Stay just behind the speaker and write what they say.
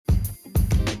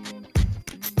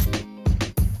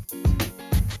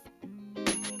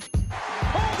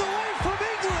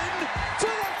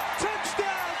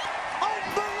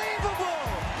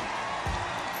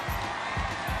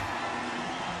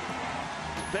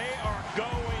They are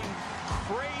going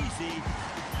crazy.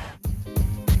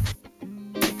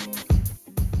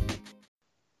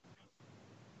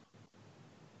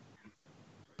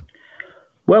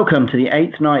 Welcome to the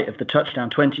 8th night of the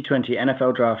Touchdown 2020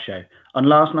 NFL Draft Show. On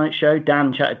last night's show,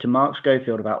 Dan chatted to Mark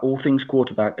Schofield about all things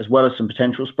quarterback as well as some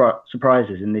potential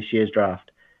surprises in this year's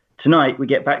draft. Tonight, we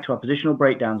get back to our positional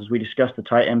breakdowns as we discuss the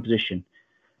tight end position.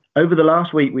 Over the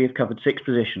last week, we have covered 6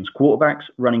 positions: quarterbacks,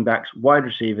 running backs, wide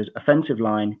receivers, offensive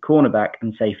line, cornerback,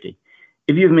 and safety.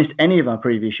 If you have missed any of our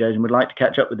previous shows and would like to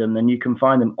catch up with them, then you can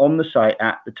find them on the site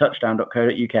at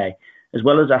thetouchdown.co.uk, as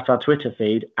well as at our Twitter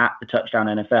feed at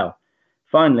thetouchdownNFL.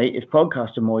 Finally, if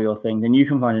podcasts are more your thing, then you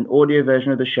can find an audio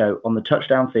version of the show on the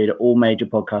Touchdown feed at all major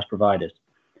podcast providers.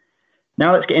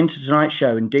 Now let's get into tonight's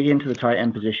show and dig into the tight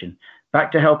end position.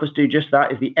 Back to help us do just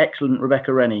that is the excellent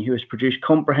Rebecca Rennie, who has produced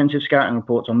comprehensive scouting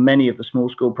reports on many of the small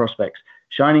school prospects,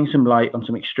 shining some light on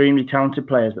some extremely talented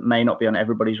players that may not be on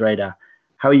everybody's radar.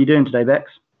 How are you doing today,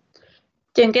 Bex?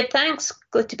 Doing good, thanks.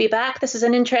 Good to be back. This is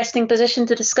an interesting position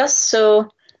to discuss, so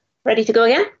ready to go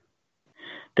again?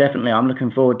 Definitely. I'm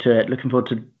looking forward to it. Looking forward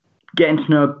to getting to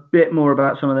know a bit more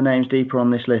about some of the names deeper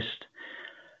on this list.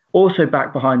 Also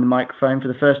back behind the microphone for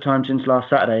the first time since last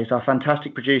Saturday is our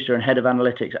fantastic producer and head of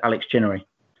analytics, Alex Chinnery.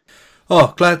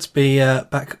 Oh, glad to be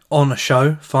back on a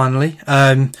show, finally.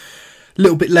 A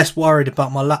little bit less worried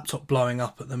about my laptop blowing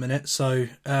up at the minute, so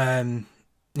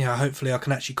hopefully I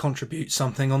can actually contribute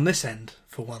something on this end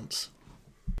for once.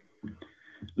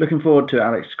 Looking forward to it,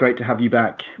 Alex. Great to have you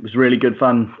back. It was really good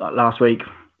fun last week.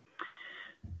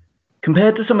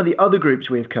 Compared to some of the other groups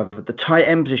we have covered, the tight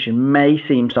end position may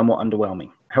seem somewhat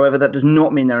underwhelming. However, that does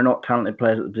not mean there are not talented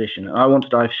players at the position. And I want to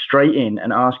dive straight in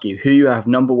and ask you who you have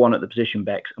number one at the position,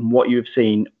 Bex, and what you have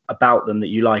seen about them that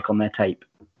you like on their tape.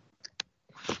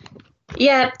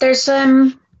 Yeah, there's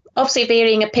obviously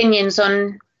varying opinions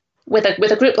on with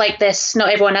a group like this.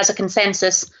 Not everyone has a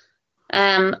consensus,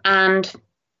 and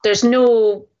there's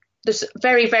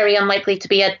very, very unlikely to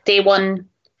be a day one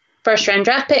first round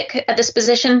draft pick at this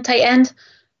position, tight end,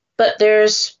 but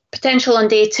there's potential on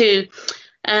day 2.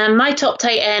 My top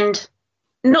tight end,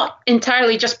 not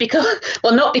entirely just because,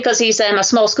 not because he's a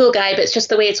small school guy, but it's just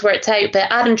the way it's worked out.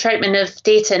 But Adam Troutman of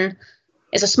Dayton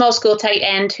is a small school tight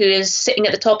end who is sitting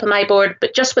at the top of my board,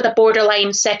 but just with a borderline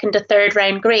 2nd to 3rd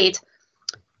round grade.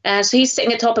 So he's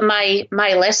sitting at the top of my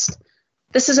list.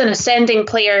 This is an ascending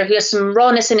player who has some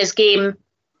rawness in his game,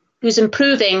 who's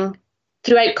improving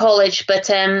throughout college,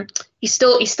 but he's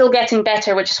still getting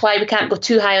better, which is why we can't go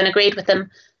too high on a grade with him.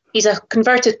 He's a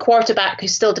converted quarterback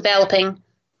who's still developing.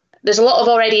 There's a lot of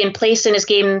already in place in his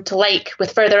game to like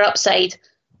with further upside,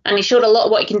 and he showed a lot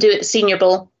of what he can do at the Senior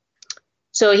Bowl.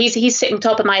 So he's sitting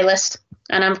top of my list,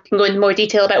 and I can go into more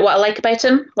detail about what I like about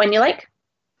him when you like.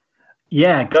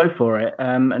 Yeah, go for it.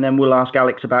 And then we'll ask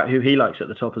Alex about who he likes at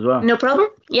the top as well. No problem.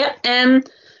 Yeah.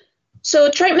 So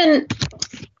Troutman,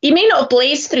 he may not have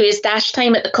blazed through his dash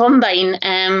time at the combine,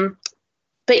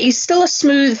 but he's still a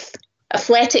smooth,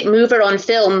 athletic mover on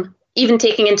film, even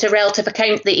taking into relative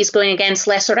account that he's going against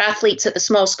lesser athletes at the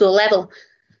small school level.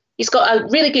 He's got a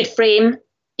really good frame,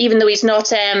 even though he's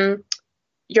not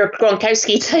your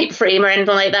Gronkowski type frame or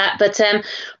anything like that. But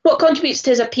what contributes to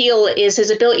his appeal is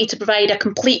his ability to provide a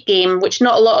complete game, which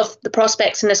not a lot of the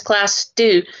prospects in this class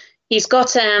do. He's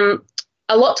got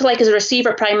a lot to like as a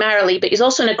receiver primarily, but he's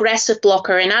also an aggressive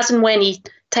blocker. And as and when he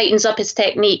tightens up his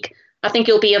technique, I think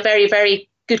he'll be a very, very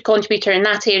good contributor in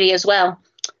that area as well.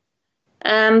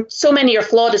 So many are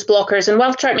flawed as blockers, and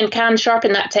while Troutman can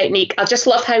sharpen that technique, I just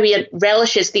love how he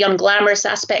relishes the unglamorous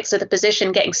aspects of the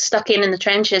position, getting stuck in the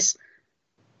trenches.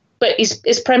 But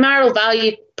his primary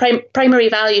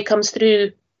value comes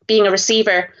through being a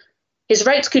receiver. His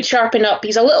routes could sharpen up.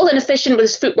 He's a little inefficient with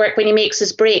his footwork when he makes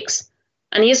his breaks,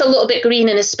 and he is a little bit green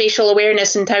in his spatial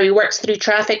awareness and how he works through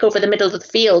traffic over the middle of the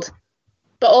field.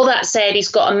 But all that said, he's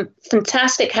got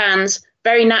fantastic hands,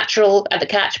 very natural at the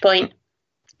catch point.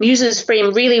 He uses his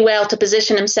frame really well to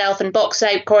position himself and box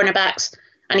out cornerbacks,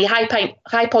 and he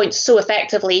high points so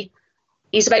effectively.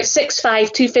 He's about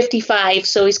 6'5", 255,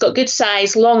 so he's got good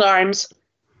size, long arms,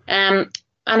 and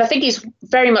I think he's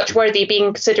very much worthy of being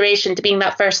in consideration to being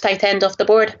that first tight end off the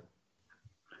board.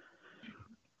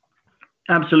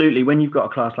 Absolutely. When you've got a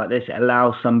class like this, it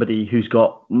allows somebody who's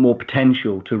got more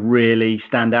potential to really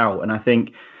stand out. And I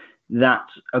think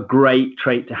that's a great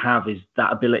trait to have, is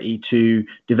that ability to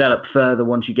develop further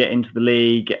once you get into the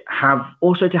league, have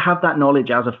that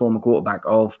knowledge as a former quarterback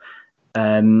of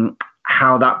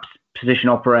how that position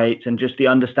operates, and just the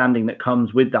understanding that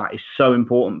comes with that is so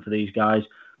important for these guys.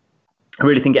 I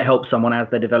really think it helps someone as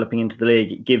they're developing into the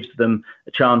league. It gives them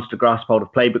a chance to grasp hold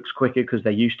of playbooks quicker because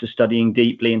they're used to studying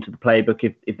deeply into the playbook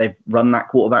if they've run that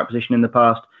quarterback position in the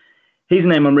past. He's a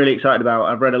name I'm really excited about.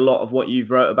 I've read a lot of what you've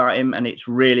wrote about him, and it's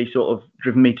really sort of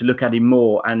driven me to look at him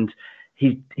more. And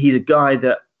he's a guy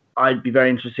that I'd be very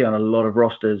interested to see on a lot of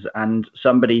rosters, and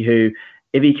somebody who,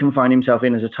 if he can find himself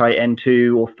in as a tight end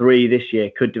 2 or 3 this year,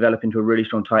 could develop into a really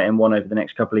strong tight end 1 over the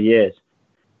next couple of years.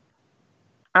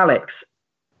 Alex,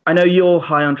 I know you're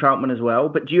high on Troutman as well,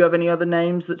 but do you have any other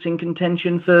names that's in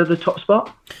contention for the top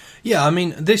spot? Yeah, I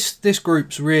mean, this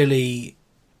group's really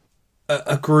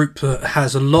a group that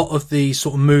has a lot of these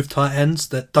sort of move tight ends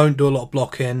that don't do a lot of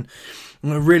blocking.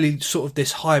 Really sort of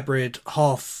this hybrid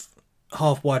half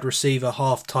wide receiver,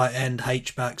 half tight end,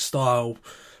 H-back style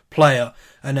player.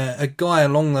 And a guy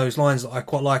along those lines that I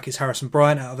quite like is Harrison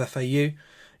Bryant out of FAU.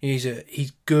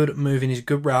 He's good at moving. He's a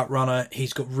good route runner.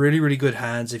 He's got really, really good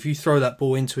hands. If you throw that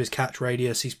ball into his catch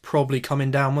radius, he's probably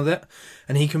coming down with it.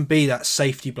 And he can be that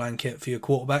safety blanket for your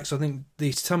quarterback. So I think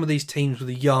some of these teams with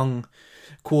a young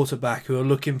quarterback who are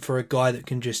looking for a guy that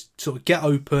can just sort of get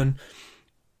open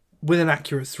with an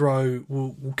accurate throw,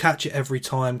 will catch it every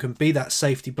time, can be that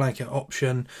safety blanket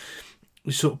option,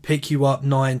 sort of pick you up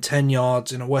 9-10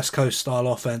 yards in a West Coast style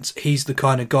offense. He's the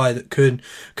kind of guy that can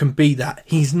be that.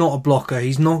 He's not a blocker.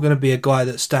 He's not going to be a guy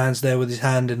that stands there with his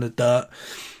hand in the dirt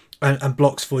and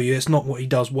blocks for you. It's not what he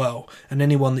does well. And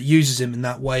anyone that uses him in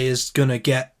that way is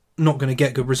not going to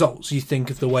get good results. You think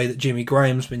of the way that Jimmy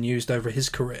Graham's been used over his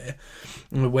career,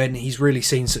 when he's really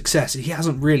seen success. He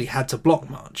hasn't really had to block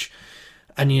much.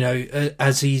 And,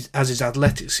 as his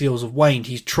athletic skills have waned,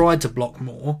 he's tried to block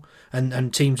more,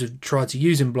 and teams have tried to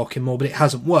use him blocking more, but it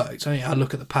hasn't worked. I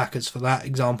look at the Packers for that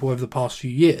example over the past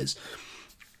few years.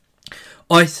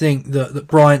 I think that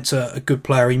Bryant's a good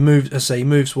player. He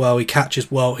moves well, he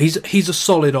catches well. He's a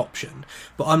solid option.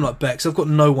 But I'm like Bex. I've got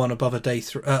no one above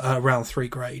round 3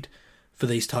 grade for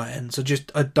these tight ends.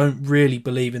 I don't really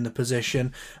believe in the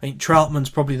position. I think Troutman's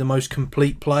probably the most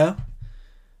complete player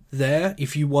there.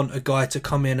 If you want a guy to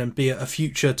come in and be a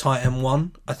future tight end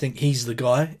 1, I think he's the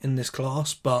guy in this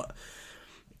class. But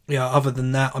yeah, other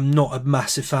than that, I'm not a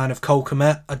massive fan of Cole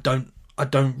Kmet. I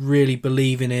don't really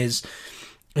believe in his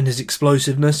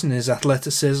explosiveness and his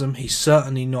athleticism. He's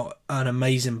certainly not an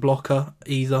amazing blocker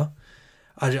either.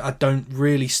 I don't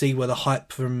really see where the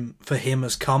hype for him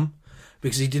has come,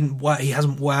 because he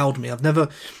hasn't wowed me. I've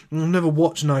never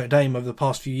watched Notre Dame over the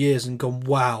past few years and gone,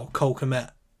 wow, Cole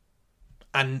Kmet.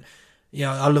 And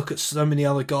I look at so many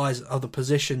other guys at other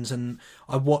positions, and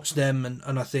I watch them,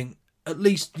 and I think at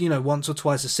least once or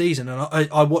twice a season. And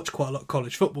I watch quite a lot of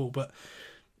college football, but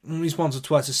at least once or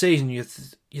twice a season,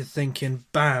 you're thinking,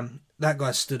 bam, that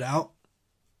guy stood out.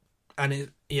 And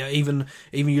even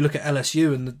you look at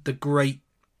LSU and the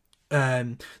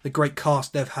great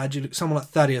cast they've had. You look at someone like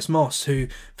Thaddeus Moss, who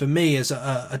for me is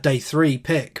a day 3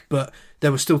 pick, but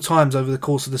there were still times over the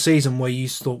course of the season where you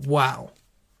thought, wow,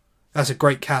 that's a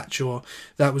great catch, or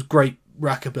that was great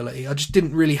rack ability. I just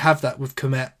didn't really have that with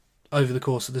Kmet over the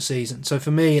course of the season. So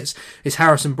for me, it's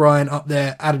Harrison Bryant up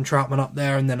there, Adam Troutman up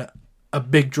there, and then a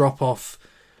big drop off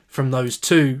from those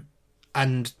two.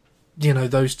 And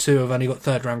those two have only got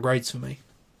 3rd round grades for me.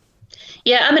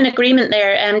 Yeah, I'm in agreement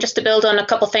there. Just to build on a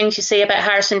couple of things you say about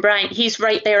Harrison Bryant, he's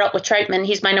right there up with Troutman.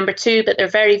 He's my number 2, but they're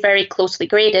very, very closely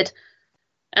graded.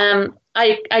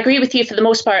 I agree with you for the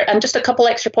most part. And just a couple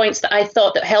extra points that I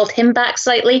thought that held him back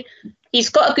slightly. He's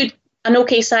got an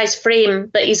okay size frame,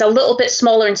 but he's a little bit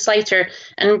smaller and slighter.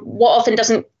 And what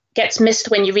often gets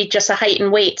missed when you read just a height and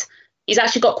weight, he's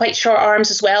actually got quite short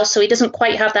arms as well. So he doesn't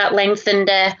quite have that length and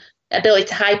ability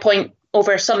to high point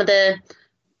over some of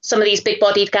these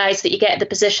big-bodied guys that you get at the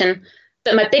position.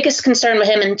 But my biggest concern with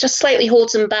him, and just slightly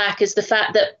holds him back, is the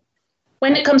fact that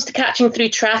when it comes to catching through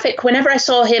traffic, whenever I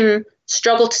saw him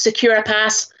struggle to secure a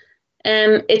pass,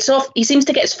 he seems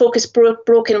to get his focus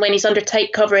broken when he's under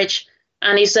tight coverage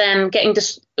and he's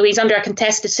he's under a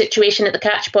contested situation at the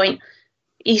catch point.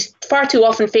 He far too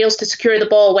often fails to secure the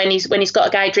ball when he's got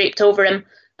a guy draped over him,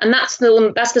 and that's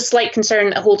the slight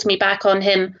concern that holds me back on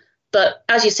him. But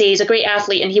as you say, he's a great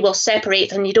athlete and he will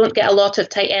separate, and you don't get a lot of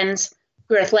tight ends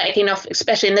who are athletic enough,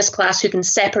 especially in this class, who can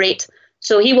separate.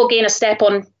 So he will gain a step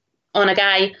on a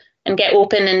guy and get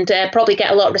open and probably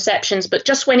get a lot of receptions. But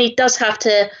just when he does have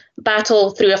to battle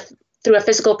through a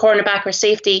physical cornerback or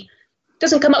safety,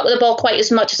 doesn't come up with the ball quite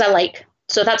as much as I like.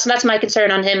 So that's my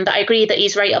concern on him. But I agree that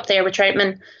he's right up there with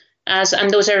Troutman, and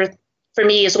those are, for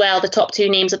me as well, the top 2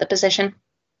 names at the position.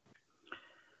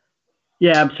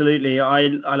 Yeah, absolutely. I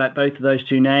like both of those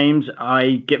 2 names.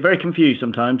 I get very confused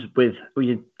sometimes with,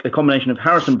 you a combination of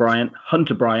Harrison Bryant,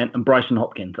 Hunter Bryant, and Bryson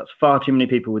Hopkins. That's far too many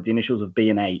people with the initials of B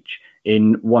and H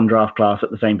in one draft class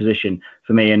at the same position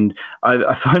for me. And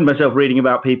I find myself reading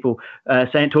about people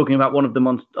talking about one of them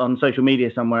on social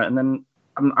media somewhere, and then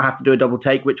I have to do a double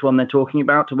take which one they're talking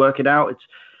about to work it out.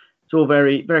 It's all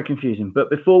very, very confusing. But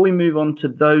before we move on to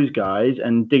those guys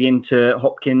and dig into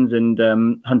Hopkins and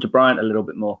Hunter Bryant a little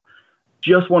bit more,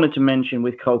 just wanted to mention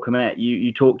with Cole Kmet,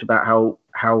 you talked about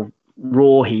how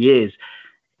raw he is.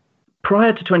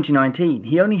 Prior to 2019,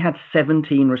 he only had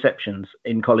 17 receptions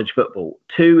in college football,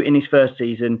 2 in his first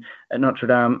season at Notre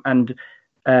Dame and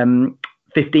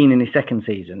 15 in his second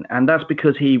season. And that's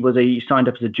because he signed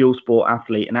up as a dual sport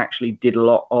athlete and actually did a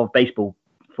lot of baseball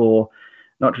for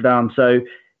Notre Dame. So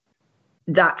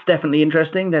that's definitely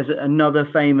interesting. There's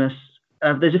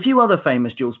a few other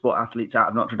famous dual sport athletes out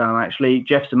of Notre Dame, actually.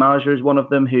 Jeff Samaja is one of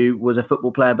them, who was a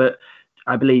football player, but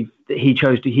I believe that he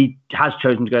has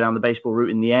chosen to go down the baseball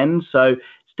route in the end. So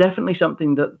it's definitely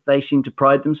something that they seem to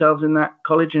pride themselves in, that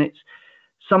college. And it's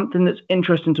something that's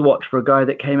interesting to watch for a guy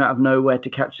that came out of nowhere to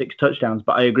catch 6 touchdowns.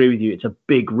 But I agree with you. It's a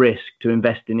big risk to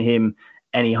invest in him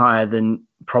any higher than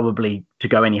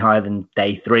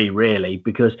day 3, really,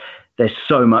 because there's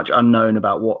so much unknown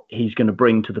about what he's going to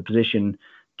bring to the position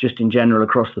just in general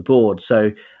across the board.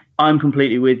 So I'm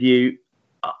completely with you.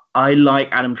 I like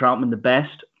Adam Troutman the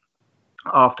best.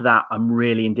 After that, I'm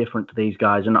really indifferent to these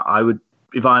guys. And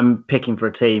if I'm picking for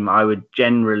a team, I would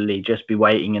generally just be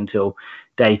waiting until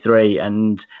day 3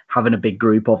 and having a big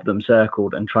group of them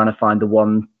circled and trying to find the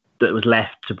one that was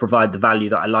left to provide the value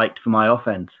that I liked for my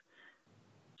offense.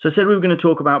 So I said we were going to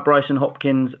talk about Bryson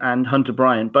Hopkins and Hunter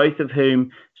Bryant, both of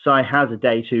whom Cy has a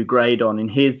day 2 grade on in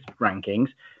his rankings.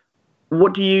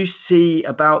 What do you see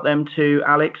about them two,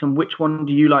 Alex, and which one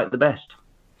do you like the best?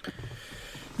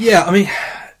 Yeah, I mean,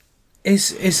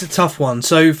 it's a tough one.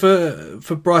 So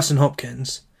for Bryson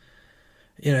Hopkins,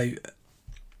 you know,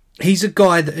 he's a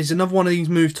guy that is another one of these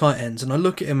move tight ends, and I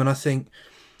look at him and I think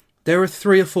there are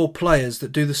 3 or 4 players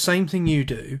that do the same thing you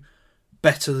do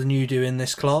better than you do in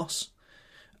this class.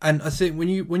 And I think when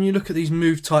you look at these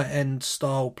move tight end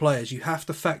style players, you have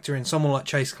to factor in someone like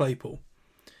Chase Claypool,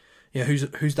 you know,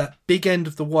 who's that big end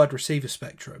of the wide receiver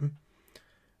spectrum,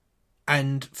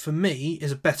 and for me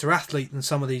is a better athlete than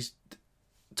some of these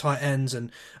tight ends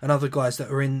and other guys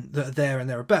that are there and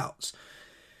thereabouts.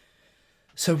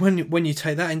 So when you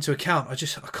take that into account, I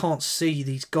can't see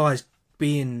these guys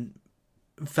being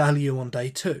value on day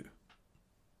 2.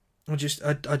 I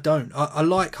don't. I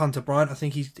like Hunter Bryant. I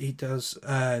think he does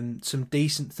some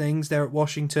decent things there at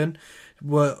Washington.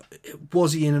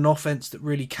 Was he in an offense that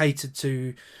really catered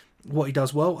to what he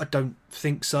does well? I don't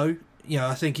think so. You know,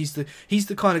 I think he's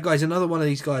the kind of guy. He's another one of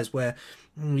these guys where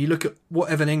you look at what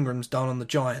Evan Ingram's done on the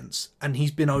Giants, and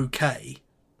he's been okay.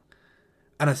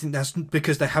 And I think that's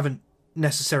because they haven't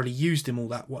necessarily used him all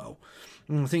that well.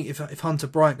 And I think if Hunter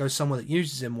Bryant goes somewhere that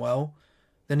uses him well,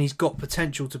 then he's got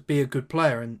potential to be a good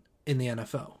player in the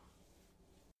NFL.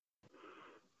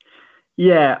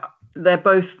 Yeah, they're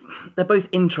both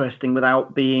interesting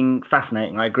without being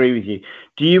fascinating. I agree with you.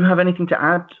 Do you have anything to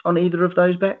add on either of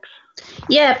those, Bex?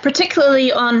 Yeah,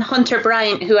 particularly on Hunter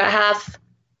Bryant, who I have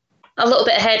a little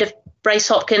bit ahead of Bryce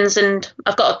Hopkins, and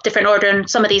I've got a different order on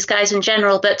some of these guys in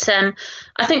general. But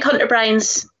I think Hunter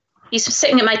Bryant's, he's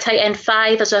sitting at my tight end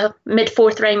 5 as a mid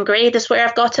 4th round grade is where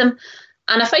I've got him.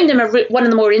 And I find him one of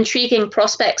the more intriguing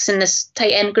prospects in this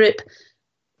tight end group.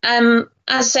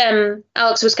 As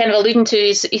Alex was kind of alluding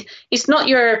to, he's not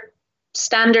your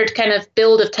standard kind of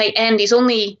build of tight end. He's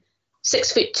only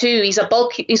 6'2".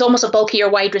 He's almost a bulkier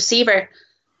wide receiver.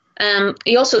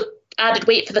 He also added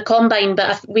weight for the combine,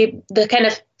 but the kind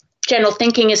of general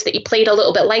thinking is that he played a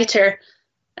little bit lighter,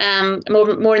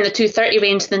 more in the 230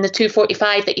 range than the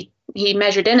 245 that he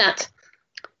measured in at.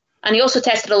 And he also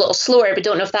tested a little slower. We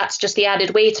don't know if that's just the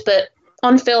added weight, but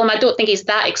on film, I don't think he's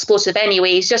that explosive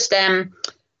anyway. He's just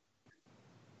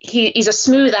he's a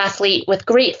smooth athlete with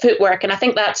great footwork, and I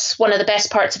think that's one of the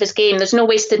best parts of his game. There's no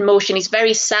wasted motion. He's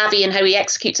very savvy in how he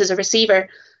executes as a receiver,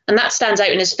 and that stands out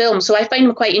in his film. So I find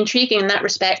him quite intriguing in that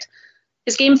respect.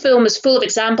 His game film is full of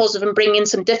examples of him bringing in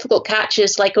some difficult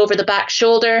catches, like over the back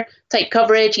shoulder, tight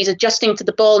coverage. He's adjusting to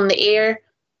the ball in the air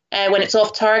when it's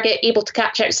off target, able to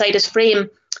catch outside his frame.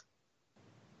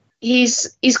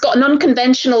 He's got an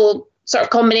unconventional sort of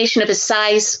combination of his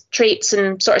size, traits,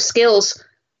 and sort of skills.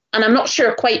 And I'm not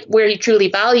sure quite where he truly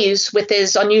values with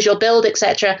his unusual build,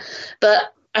 etc.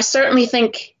 But I certainly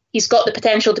think he's got the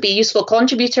potential to be a useful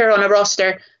contributor on a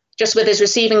roster, just with his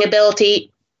receiving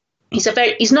ability. He's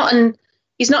not an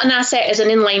asset as an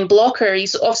inline blocker.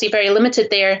 He's obviously very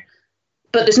limited there,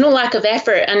 but there's no lack of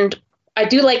effort. And I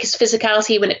do like his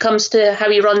physicality when it comes to how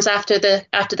he runs after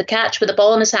the catch with the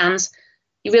ball in his hands.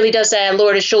 He really does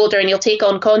lower his shoulder and he'll take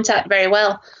on contact very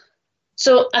well.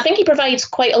 So I think he provides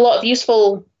quite a lot of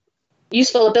useful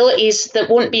abilities that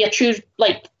won't be a true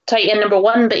like tight end number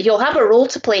one, but he'll have a role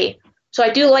to play. So I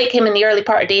do like him in the early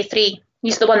part of day 3.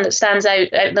 He's the one that stands out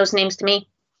of those names to me.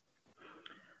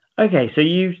 Okay, so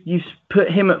you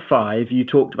put him at 5. You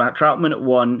talked about Troutman at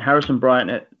 1, Harrison Bryant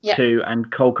at 2,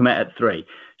 and Cole Kmet at 3.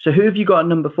 So who have you got at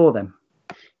number 4 then?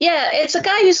 Yeah, it's a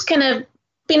guy who's kind of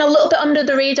been a little bit under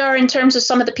the radar in terms of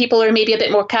some of the people who are maybe a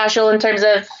bit more casual in terms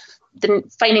of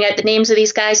finding out the names of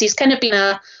these guys. He's kind of been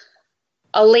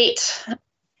a late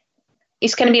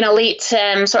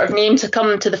sort of name to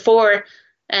come to the fore,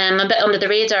 a bit under the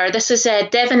radar. This is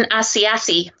Devin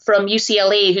Asiasi from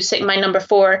UCLA, who's sitting my number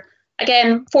 4.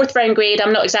 Again, 4th round grade.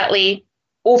 I'm not exactly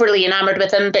overly enamored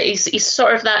with him, but he's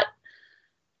sort of that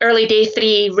early day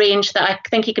 3 range that I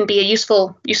think he can be a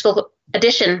useful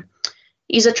addition.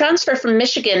 He's a transfer from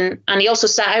Michigan, and he also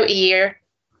sat out a year,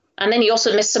 and then he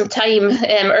also missed some time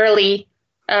early.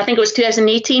 I think it was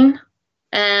 2018,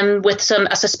 with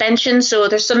a suspension. So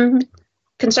there's some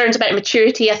concerns about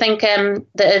maturity, I think, that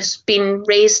has been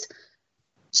raised.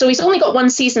 So he's only got 1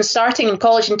 season starting in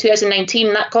college in 2019,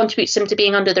 and that contributes him to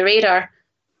being under the radar.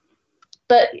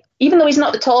 But even though he's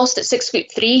not the tallest at 6'3",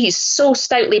 he's so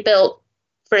stoutly built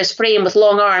for his frame with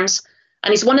long arms,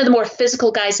 and he's one of the more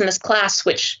physical guys in this class,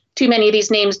 which too many of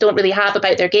these names don't really have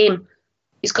about their game.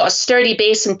 He's got a sturdy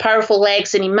base and powerful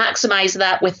legs, and he maximizes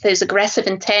that with his aggressive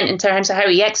intent in terms of how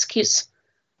he executes.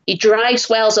 He drives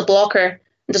well as a blocker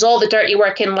and does all the dirty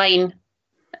work in line.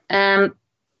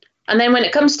 And then when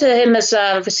it comes to him as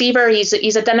a receiver, he's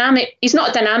not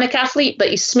a dynamic athlete, but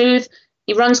he's smooth.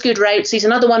 He runs good routes. He's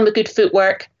another one with good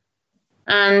footwork.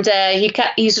 And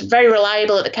he's very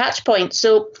reliable at the catch point.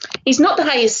 So he's not the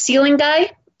highest ceiling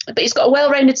guy, but he's got a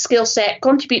well-rounded skill set,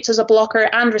 contributes as a blocker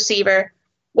and receiver,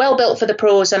 well built for the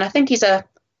pros. And I think he's a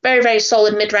very, very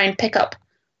solid mid-round pickup.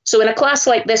 So in a class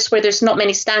like this where there's not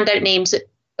many standout names, it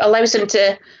allows him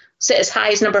to sit as high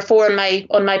as number 4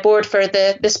 on my board for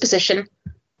this position.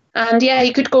 And yeah,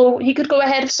 he could go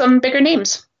ahead of some bigger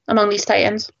names among these tight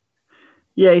ends.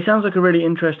 Yeah, he sounds like a really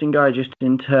interesting guy just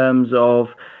in terms of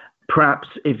perhaps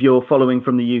if you're following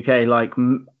from the UK like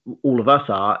all of us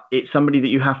are, it's somebody that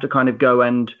you have to kind of go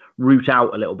and root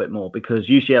out a little bit more because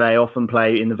UCLA often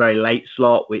play in the very late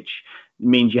slot, which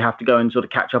means you have to go and sort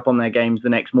of catch up on their games the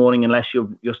next morning unless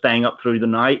you're staying up through the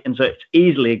night. And so it's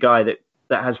easily a guy that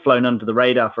has flown under the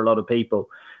radar for a lot of people.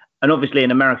 And obviously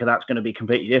in America, that's going to be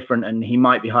completely different and he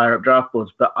might be higher up draft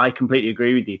boards, but I completely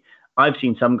agree with you. I've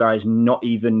seen some guys not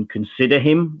even consider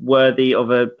him worthy of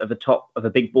a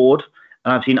big board.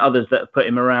 And I've seen others that have put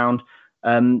him around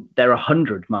their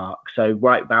 100 mark. So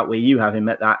right about where you have him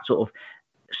at that sort of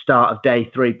start of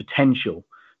day 3 potential.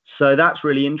 So that's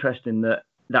really interesting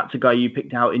that's a guy you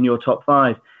picked out in your top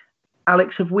 5.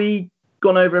 Alex, have we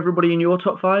gone over everybody in your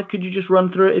top 5? Could you just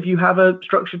run through it if you have a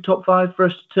structured top 5 for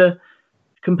us to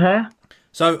compare?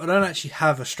 So I don't actually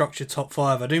have a structured top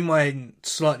 5. I do mine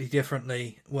slightly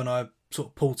differently when I sort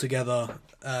of pull together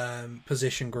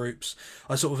position groups.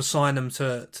 I sort of assign them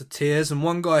to tiers, and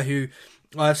one guy who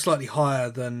I have slightly higher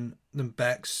than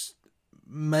Bex,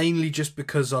 mainly just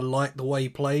because I like the way he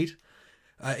played.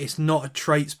 It's not a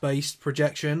traits-based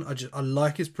projection. I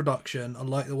like his production. I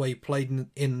like the way he played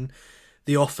in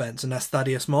the offense, and that's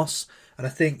Thaddeus Moss. And I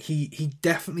think he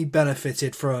definitely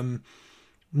benefited from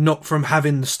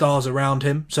having the stars around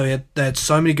him. So they had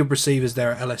so many good receivers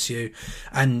there at LSU,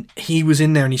 and he was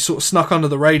in there and he sort of snuck under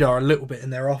the radar a little bit in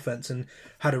their offense and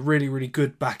had a really, really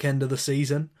good back end of the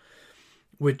season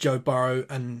with Joe Burrow.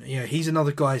 And he's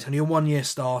another guy. He's only a 1-year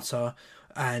starter,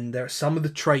 and there are some of the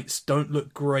traits don't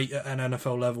look great at an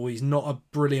NFL level. He's not a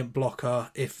brilliant blocker.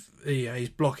 His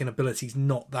blocking ability is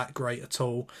not that great at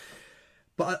all.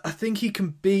 But I think he can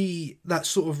be that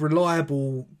sort of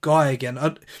reliable guy again.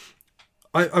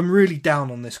 I'm really down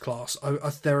on this class.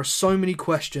 There are so many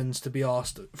questions to be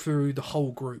asked through the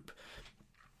whole group.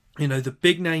 The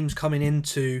big names coming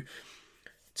into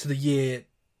the year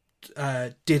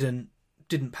didn't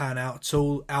pan out at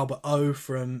all. Albert O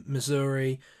from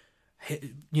Missouri,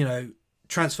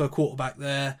 transfer quarterback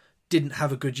there, didn't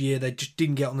have a good year. They just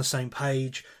didn't get on the same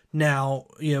page. Now,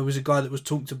 was a guy that was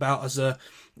talked about as a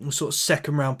sort of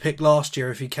 2nd round pick last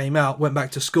year if he came out, went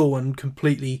back to school and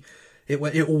completely...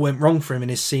 It all went wrong for him in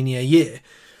his senior year.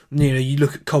 You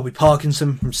look at Colby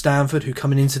Parkinson from Stanford, who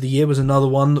coming into the year was another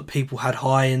one that people had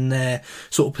high in their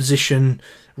sort of position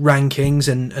rankings,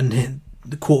 and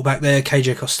the quarterback there,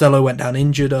 KJ Costello, went down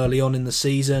injured early on in the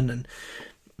season, and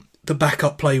the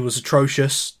backup play was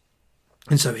atrocious.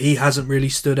 and so he hasn't really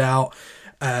stood out.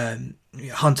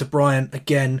 Hunter Bryant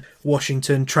again,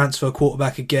 Washington transfer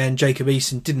quarterback again. Jacob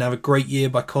Eason didn't have a great year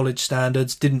by college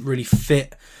standards, didn't really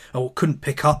fit or couldn't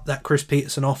pick up that Chris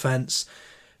Peterson offense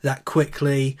that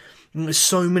quickly. And there's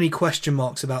so many question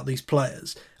marks about these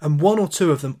players, and one or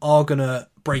two of them are going to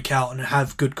break out and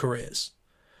have good careers.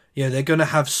 They're going to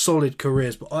have solid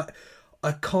careers, but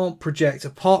I can't project,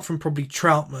 apart from probably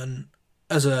Troutman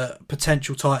as a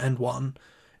potential tight end one.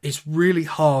 It's really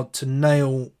hard to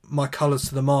nail my colours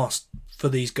to the mast for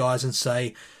these guys and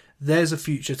say, there's a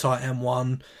future tight end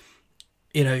one.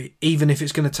 Even if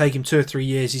it's going to take him 2 or 3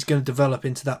 years, he's going to develop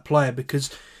into that player, because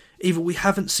either we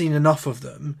haven't seen enough of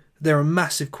them, there are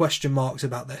massive question marks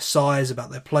about their size, about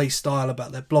their play style,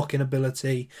 about their blocking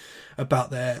ability,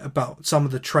 about some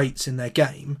of the traits in their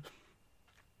game,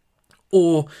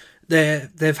 or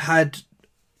they've had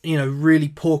really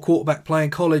poor quarterback play in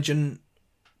college and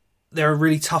they're a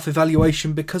really tough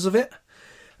evaluation because of it.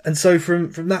 And so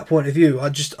from that point of view,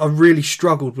 I really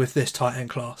struggled with this tight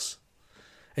end class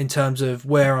in terms of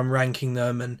where I'm ranking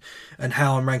them and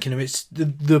how I'm ranking them. It's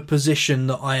the position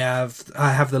that I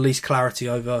have the least clarity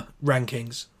over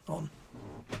rankings on.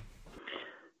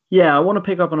 Yeah, I want to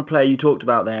pick up on a player you talked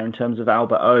about there in terms of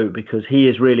Albert O, because he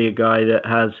is really a guy that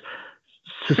has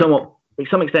to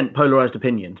some extent polarized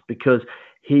opinions, because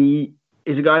he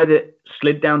is a guy that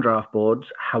slid down draft boards.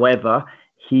 However,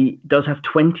 he does have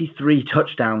 23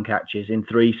 touchdown catches in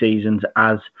 3 seasons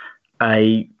as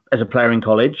a player in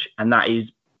college, and that is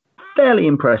fairly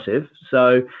impressive.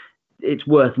 So it's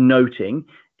worth noting.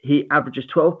 He averages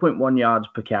 12.1 yards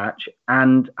per catch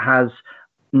and has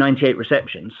 98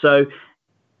 receptions. So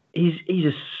he's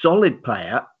a solid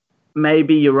player.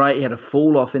 Maybe you're right, he had a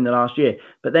fall off in the last year,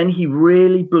 but then he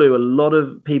really blew a lot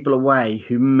of people away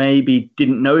who maybe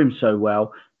didn't know him so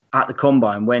well at the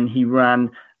combine when he ran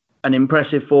an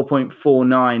impressive 4.49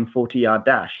 40-yard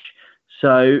dash.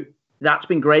 So that's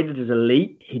been graded as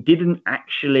elite. He didn't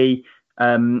actually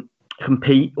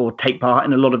compete or take part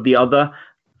in a lot of the other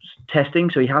testing,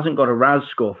 so he hasn't got a RAS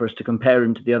score for us to compare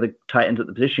him to the other tight ends at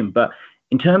the position. But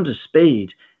in terms of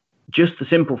speed, just the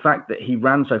simple fact that he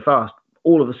ran so fast,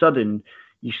 all of a sudden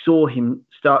you saw him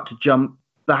start to jump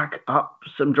back up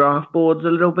some draft boards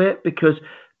a little bit, because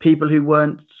people who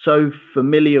weren't so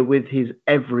familiar with his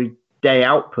everyday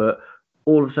output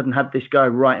all of a sudden had this guy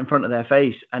right in front of their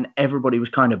face, and everybody was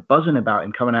kind of buzzing about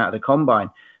him coming out of the combine.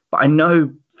 But I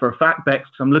know for a fact, Bex,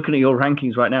 I'm looking at your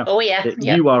rankings right now. Oh yeah,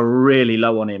 you are really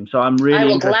low on him. So I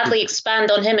will gladly expand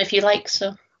on him if you like.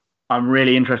 So I'm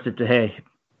really interested to hear.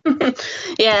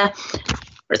 Yeah.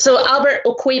 So Albert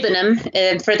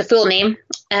Okwuegbunam, for the full name,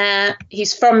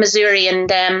 he's from Missouri,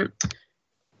 and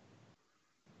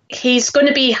he's going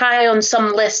to be high on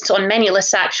some lists, on many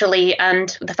lists actually,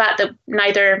 and the fact that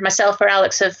neither myself or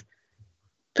Alex have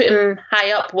put him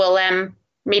high up will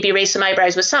maybe raise some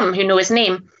eyebrows with some who know his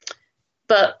name.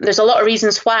 But there's a lot of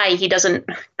reasons why he doesn't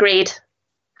grade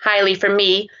highly for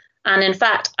me, and in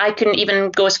fact, I couldn't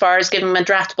even go as far as giving him a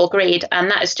draftable grade,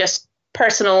 and that is just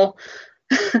personal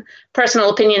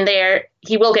opinion there.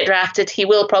 He will get drafted. He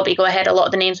will probably go ahead a lot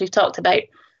of the names we've talked about.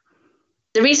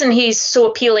 The reason he's so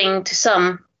appealing to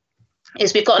some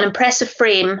is we've got an impressive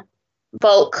frame,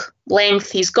 bulk,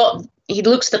 length. He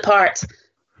looks the part.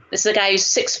 This is a guy who's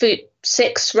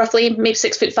 6'6", roughly, maybe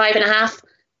 6'5.5",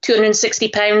 260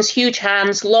 pounds, huge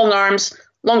hands, long arms,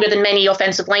 longer than many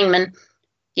offensive linemen.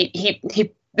 The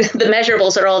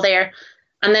measurables are all there.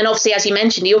 And then obviously, as you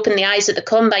mentioned, he opened the eyes at the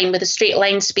combine with a straight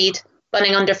line speed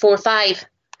running under 4.5.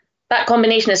 That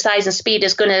combination of size and speed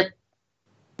is going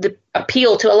to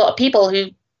appeal to a lot of people who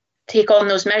take on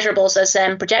those measurables as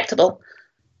projectable.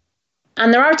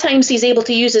 And there are times he's able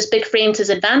to use his big frame to his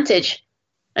advantage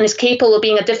and is capable of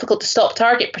being a difficult to stop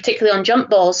target, particularly on jump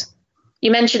balls.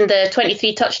 You mentioned the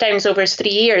 23 touchdowns over his 3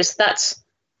 years. That's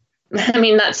something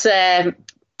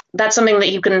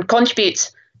that you can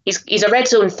contribute. He's a red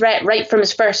zone threat right from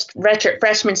his first redshirt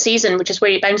freshman season, which is where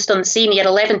he bounced on the scene. He had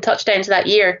 11 touchdowns that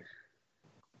year.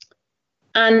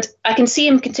 And I can see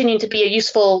him continuing to be a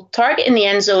useful target in the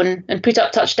end zone and put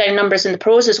up touchdown numbers in the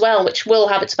pros as well, which will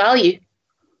have its value.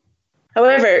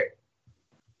 However,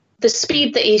 the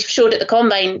speed that he showed at the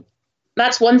combine,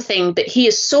 that's one thing, but he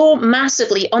is so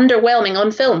massively underwhelming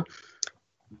on film.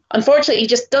 Unfortunately, he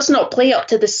just does not play up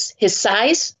to his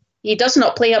size. He does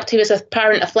not play up to his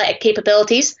apparent athletic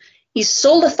capabilities. He's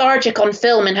so lethargic on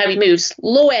film in how he moves,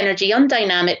 low energy,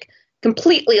 undynamic,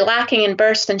 completely lacking in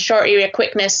burst and short area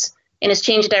quickness in his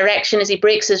change of direction as he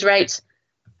breaks his routes.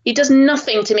 He does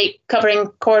nothing to make covering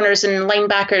corners and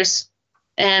linebackers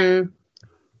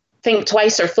think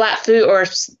twice or flat foot, or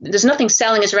there's nothing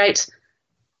selling his routes.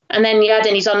 And then you add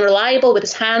in he's unreliable with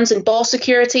his hands and ball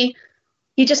security.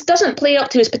 He just doesn't play up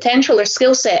to his potential or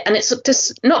skill set. And it's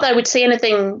just not that I would say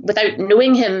anything without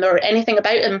knowing him or anything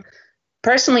about him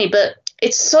personally, but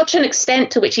it's such an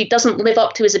extent to which he doesn't live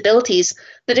up to his abilities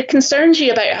that it concerns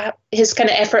you about his kind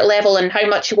of effort level and how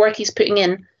much work he's putting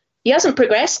in. He hasn't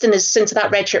progressed since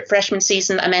that redshirt freshman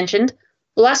season that I mentioned.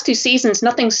 The last 2 seasons,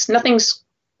 nothing's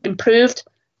improved.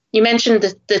 You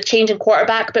mentioned the change in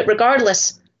quarterback, but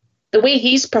regardless, the way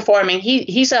he's performing,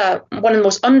 he's one of the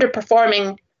most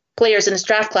underperforming players in this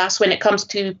draft class when it comes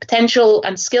to potential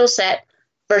and skill set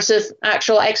versus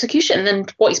actual execution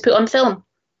and what he's put on film.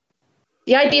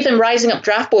 The idea of him rising up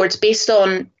draft boards based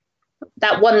on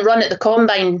that one run at the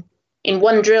combine in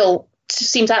one drill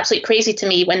seems absolutely crazy to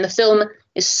me when the film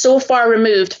is so far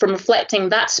removed from reflecting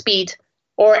that speed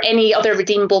or any other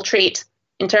redeemable trait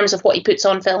in terms of what he puts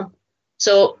on film.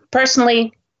 So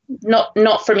personally,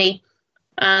 not for me.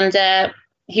 And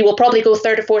he will probably go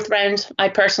 3rd or 4th round.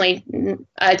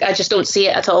 I just don't see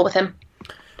it at all with him.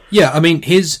 Yeah, I mean,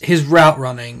 his route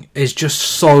running is just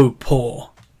so poor.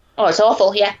 Oh, it's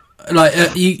awful, yeah.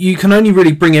 Like, you can only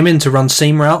really bring him in to run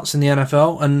seam routes in the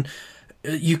NFL, and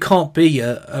you can't be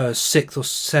a 6th or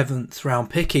 7th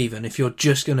round pick even if you're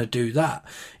just going to do that.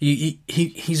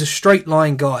 He's a straight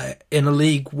line guy in a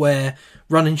league where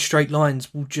running straight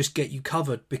lines will just get you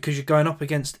covered because you're going up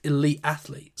against elite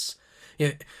athletes.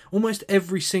 Almost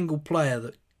every single player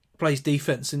that plays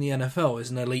defense in the NFL is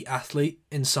an elite athlete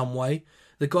in some way.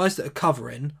 The guys that are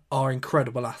covering are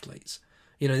incredible athletes.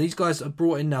 These guys that are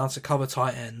brought in now to cover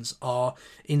tight ends are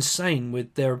insane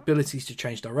with their abilities to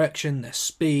change direction, their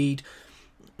speed.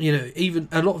 Even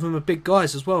a lot of them are big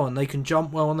guys as well, and they can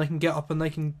jump well and they can get up and they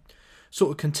can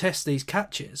sort of contest these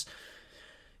catches.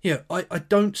 I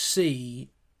don't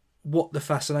see what the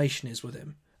fascination is with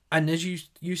him. And as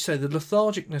you say, the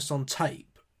lethargicness on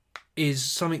tape is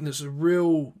something that's a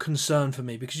real concern for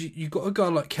me because you've got a guy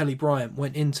like Kelly Bryant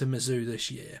went into Mizzou this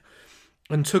year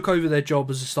and took over their job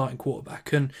as a starting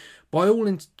quarterback. And by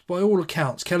all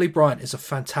accounts, Kelly Bryant is a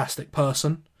fantastic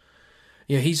person.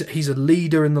 He's a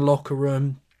leader in the locker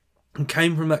room and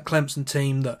came from that Clemson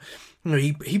team that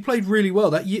he played really well.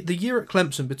 The year at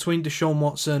Clemson between Deshaun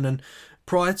Watson and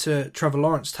prior to Trevor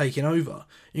Lawrence taking over,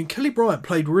 Kelly Bryant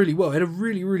played really well. He had a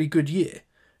really, really good year.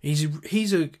 He's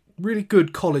a really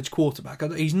good college quarterback.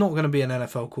 He's not going to be an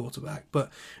NFL quarterback,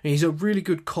 but he's a really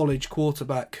good college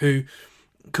quarterback who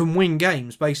can win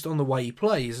games based on the way he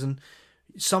plays. And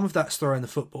some of that's throwing the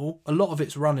football. A lot of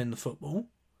it's running the football.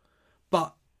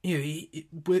 But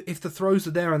if the throws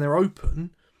are there and they're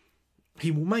open, he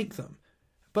will make them.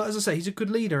 But as I say, he's a good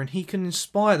leader and he can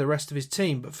inspire the rest of his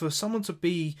team. But for someone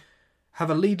to have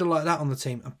a leader like that on the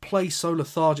team and play so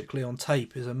lethargically on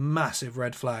tape is a massive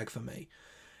red flag for me.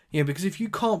 Because if you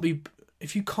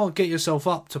can't get yourself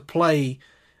up to play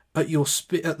at your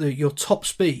top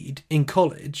speed in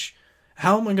college,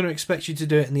 how am I going to expect you to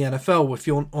do it in the NFL if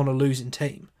you're on a losing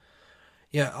team?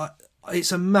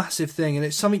 It's a massive thing, and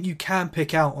it's something you can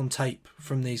pick out on tape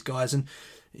from these guys, and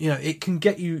it can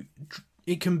get you.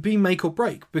 It can be make or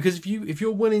break, because if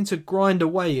you're willing to grind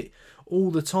away all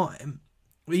the time,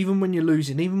 even when you're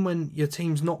losing, even when your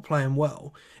team's not playing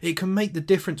well, it can make the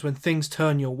difference when things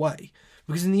turn your way.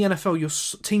 Because in the NFL, your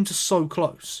teams are so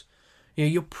close.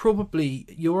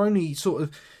 You're only sort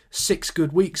of 6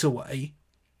 good weeks away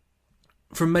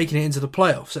from making it into the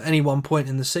playoffs at any one point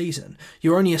in the season.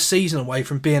 You're only a season away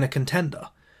from being a contender.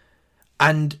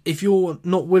 And if you're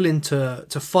not willing to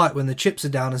fight when the chips are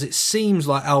down, as it seems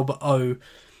like Albert O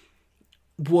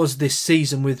was this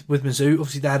season with Mizzou,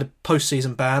 obviously they had a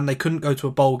postseason ban, they couldn't go to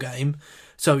a bowl game,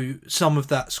 so some of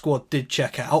that squad did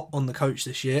check out on the coach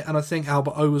this year, and I think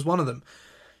Albert O was one of them.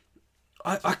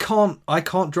 I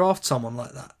can't draft someone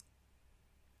like that.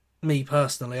 Me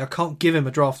personally, I can't give him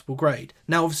a draftable grade.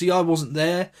 Now, obviously, I wasn't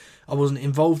there. I wasn't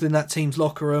involved in that team's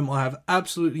locker room. I have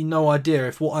absolutely no idea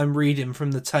if what I'm reading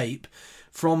from the tape,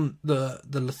 from the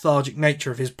lethargic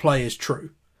nature of his play, is true.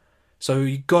 So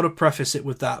you've got to preface it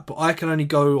with that. But we can only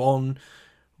go on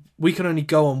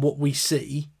what we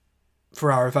see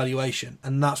for our evaluation,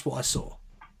 and that's what I saw.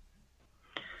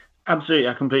 Absolutely,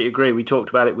 I completely agree. We talked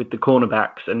about it with the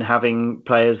cornerbacks and having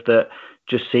players that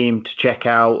just seemed to check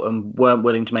out and weren't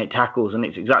willing to make tackles, and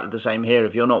it's exactly the same here.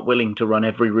 If you're not willing to run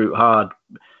every route hard,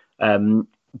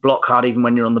 block hard even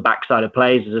when you're on the backside of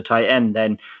plays as a tight end,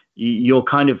 then you're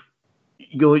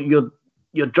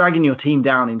dragging your team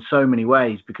down in so many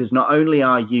ways, because not only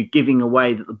are you giving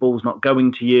away that the ball's not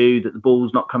going to you, that the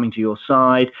ball's not coming to your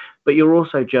side, but you're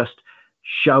also just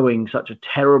showing such a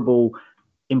terrible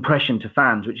impression to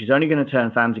fans, which is only going to turn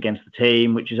fans against the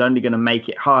team, which is only going to make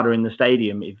it harder in the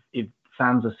stadium if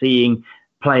fans are seeing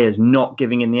players not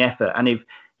giving in the effort. And if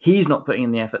he's not putting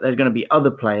in the effort, there's going to be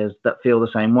other players that feel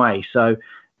the same way. So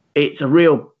it's a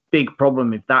real big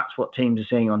problem if that's what teams are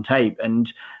seeing on tape.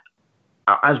 And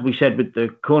as we said with the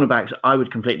cornerbacks, I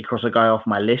would completely cross a guy off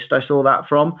my list I saw that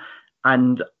from.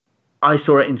 And I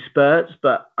saw it in spurts,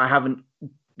 but I haven't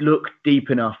looked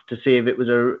deep enough to see if it was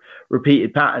a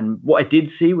repeated pattern. What I did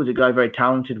see was a guy very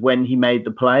talented when he made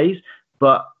the plays,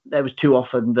 but there was too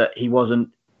often that he wasn't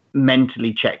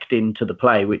mentally checked into the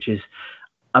play, which is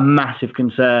a massive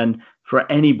concern for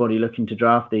anybody looking to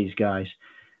draft these guys.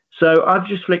 So I've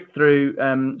just flicked through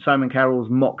Simon Carroll's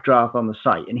mock draft on the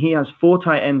site, and he has 4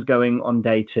 tight ends going on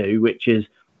day 2, which is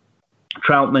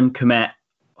Troutman, Kmet,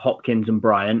 Hopkins, and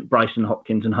Bryson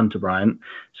Hopkins and Hunter Bryant.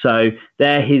 So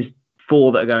they're his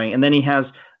 4 that are going. And then he has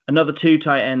another 2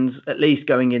 tight ends at least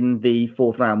going in the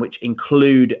 4th round, which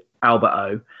include Albert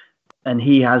O. And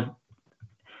he has,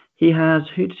 who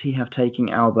does he have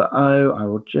taking Albert O? I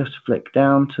will just flick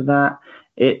down to that.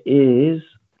 It is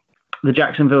the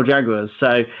Jacksonville Jaguars.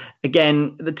 So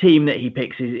again, the team that he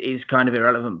picks is kind of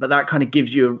irrelevant, but that kind of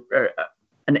gives you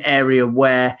an area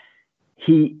where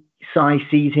Sai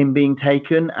sees him being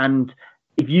taken. And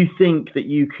if you think that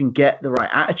you can get the right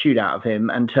attitude out of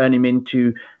him and turn him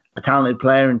into a talented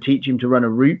player and teach him to run a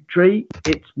route tree,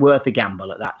 it's worth a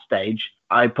gamble at that stage.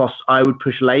 I would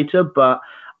push later, but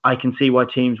I can see why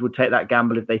teams would take that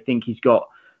gamble if they think he's got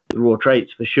the raw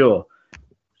traits for sure.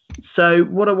 So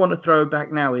what I want to throw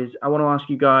back now is I want to ask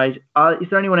you guys, is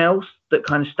there anyone else that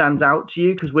kind of stands out to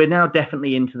you? Because we're now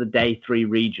definitely into the day 3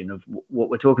 region of what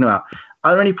we're talking about.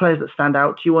 Are there any players that stand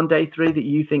out to you on day 3 that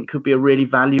you think could be a really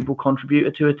valuable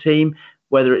contributor to a team,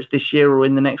 whether it's this year or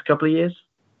in the next couple of years?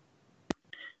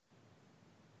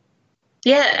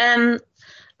 Yeah,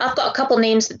 I've got a couple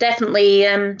names that definitely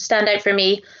stand out for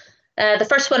me. The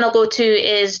first one I'll go to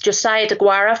is Josiah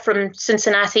DeGuara from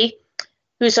Cincinnati,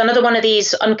 who's another one of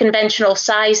these unconventional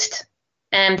sized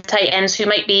tight ends who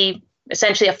might be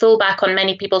essentially a fullback on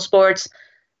many people's boards.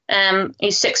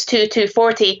 He's 6'2",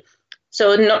 240,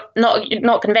 so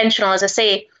not conventional, as I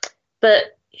say,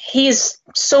 but he's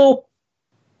so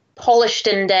polished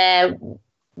and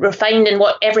refined in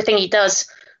everything he does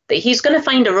that he's going to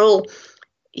find a role.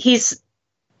 He's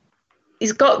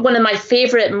got one of my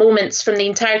favourite moments from the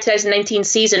entire 2019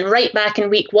 season, right back in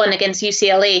week 1 against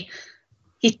UCLA.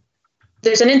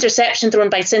 There's an interception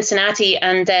thrown by Cincinnati,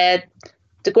 and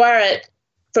DeGuara,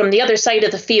 from the other side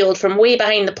of the field, from way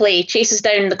behind the play, chases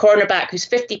down the cornerback, who's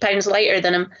 50 pounds lighter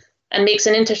than him, and makes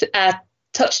a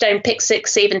touchdown pick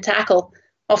 6 saving tackle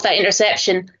off that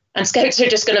interception. And scouts are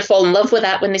just going to fall in love with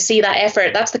that when they see that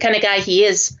effort. That's the kind of guy he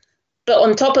is. But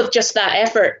on top of just that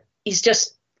effort, he's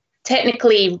just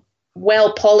technically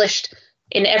well polished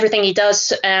in everything he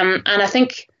does. And I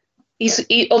think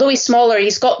although he's smaller,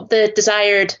 he's got the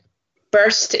desired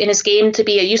burst in his game to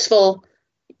be a useful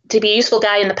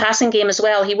guy in the passing game as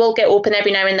well. He will get open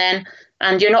every now and then,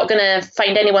 and you're not going to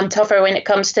find anyone tougher when it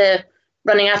comes to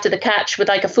running after the catch with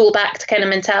like a fullback kind of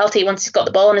mentality once he's got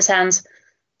the ball in his hands.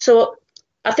 So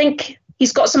I think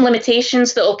he's got some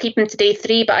limitations that will keep him to day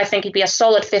 3, but I think he'd be a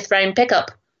solid 5th round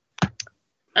pickup.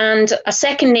 And a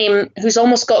second name who's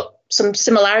almost got some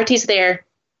similarities there,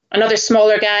 another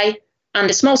smaller guy and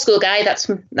a small school guy.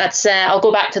 That's I'll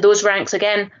go back to those ranks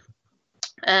again.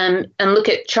 And look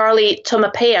at Charlie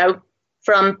Tumapeo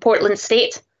from Portland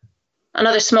State,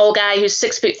 another small guy who's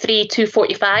 6'3",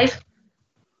 245.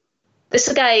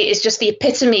 This guy is just the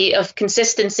epitome of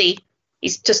consistency.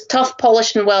 He's just tough,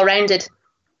 polished, and well-rounded.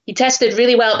 He tested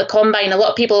really well at the combine. A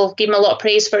lot of people gave him a lot of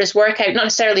praise for his workout, not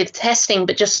necessarily the testing,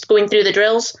 but just going through the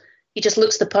drills. He just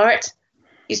looks the part.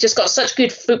 He's just got such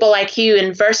good football IQ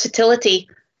and versatility.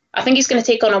 I think he's going to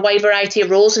take on a wide variety of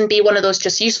roles and be one of those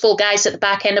just useful guys at the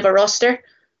back end of a roster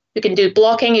who can do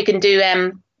blocking, who can do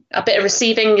a bit of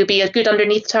receiving. He'll be a good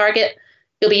underneath target.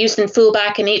 He'll be used in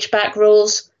fullback and H-back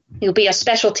roles. He'll be a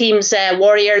special teams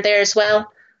warrior there as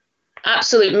well.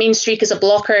 Absolute mean streak as a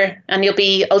blocker, and he'll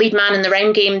be a lead man in the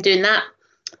round game doing that.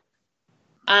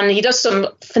 And he does some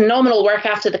phenomenal work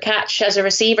after the catch as a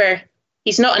receiver.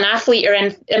 He's not an athlete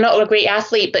or not a great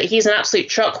athlete, but he's an absolute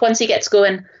truck once he gets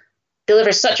going.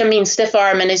 Delivers such a mean stiff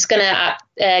arm and is going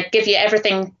to give you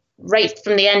everything right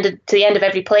from the end to the end of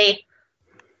every play.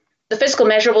 The physical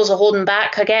measurables will hold him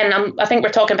back. Again, I think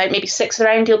we're talking about maybe 6th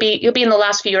round. He'll be in the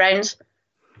last few rounds.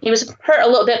 He was hurt a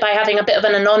little bit by having a bit of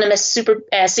an anonymous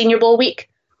Senior Bowl week.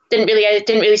 Didn't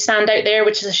really stand out there,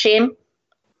 which is a shame.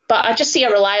 But I just see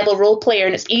a reliable role player,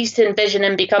 and it's easy to envision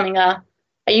him becoming a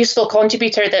useful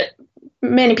contributor that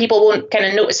many people won't kind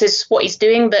of notice what he's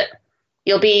doing, but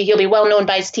he'll be well known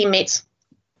by his teammates.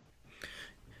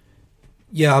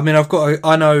 Yeah, I mean,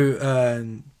 I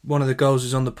know one of the girls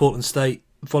who's on the Portland State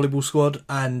volleyball squad,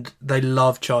 and they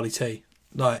love Charlie T.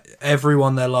 Like,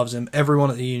 everyone there loves him.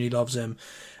 Everyone at the uni loves him.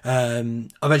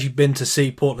 I've actually been to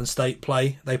see Portland State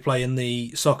play. They play in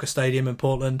the soccer stadium in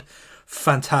Portland.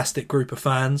 Fantastic group of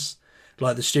fans.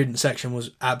 Like, the student section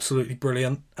was absolutely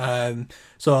brilliant.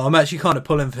 So I'm actually kind of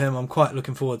pulling for him. I'm quite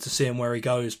looking forward to seeing where he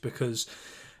goes because,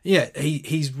 yeah,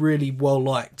 he's really well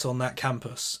liked on that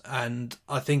campus, and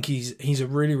I think he's a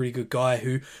really, really good guy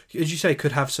who, as you say,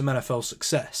 could have some NFL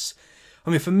success. I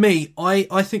mean, for me,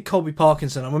 I think Colby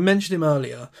Parkinson, I mentioned him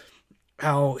earlier,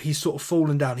 how he's sort of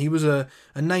fallen down. He was a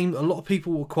name a lot of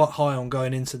people were quite high on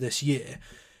going into this year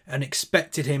and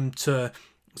expected him to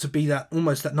be that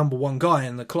almost that number one guy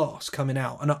in the class coming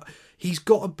out. And he's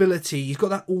got ability, he's got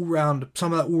that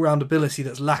some of that all-round ability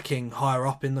that's lacking higher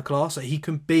up in the class. Like, he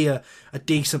can be a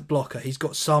decent blocker. He's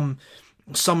got some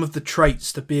of the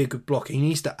traits to be a good blocker. He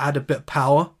needs to add a bit of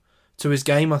power to his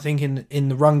game, I think, in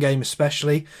the run game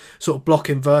especially. Sort of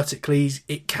blocking vertically,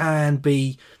 it can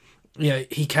be,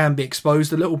 he can be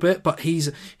exposed a little bit, but he's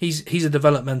a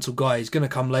developmental guy. He's going to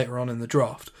come later on in the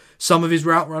draft. Some of his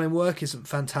route running work isn't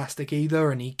fantastic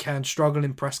either, and he can struggle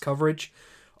in press coverage.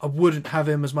 I wouldn't have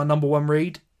him as my number one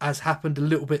read, as happened a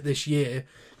little bit this year.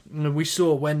 We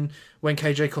saw when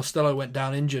KJ Costello went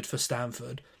down injured for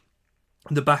Stanford,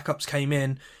 the backups came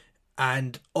in,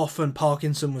 and often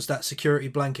Parkinson was that security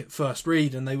blanket first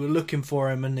read, and they were looking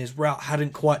for him, and his route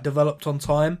hadn't quite developed on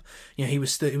time. He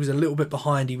was a little bit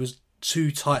behind. He was too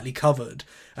tightly covered,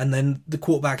 and then the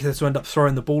quarterback had to end up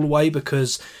throwing the ball away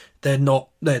because they're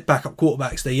backup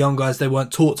quarterbacks. They're young guys. They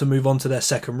weren't taught to move on to their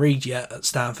second read yet at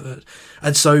Stanford,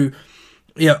 and so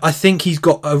I think he's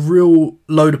got a real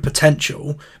load of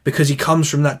potential because he comes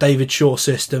from that David Shaw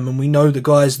system, and we know the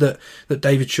guys that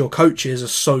David Shaw coaches are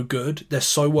so good. They're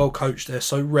so well coached. They're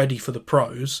so ready for the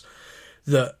pros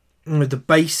that the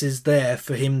base is there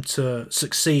for him to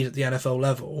succeed at the NFL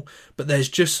level. But there's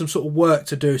just some sort of work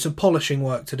to do, some polishing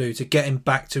work to do to get him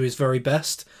back to his very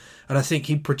best. And I think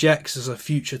he projects as a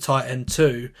future tight end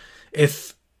too.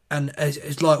 And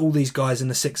it's like all these guys in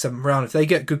the 6th, 7th round, if they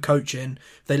get good coaching,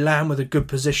 if they land with a good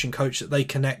position coach that they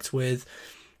connect with,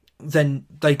 then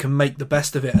they can make the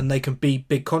best of it and they can be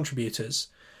big contributors.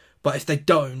 But if they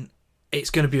don't,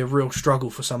 it's going to be a real struggle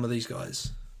for some of these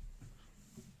guys.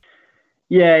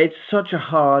 Yeah, it's such a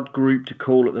hard group to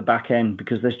call at the back end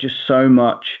because there's just so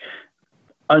much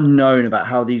unknown about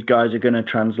how these guys are going to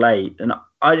translate. And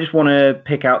I just want to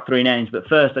pick out 3 names. But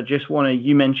first,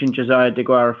 you mentioned Josiah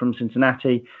DeGuara from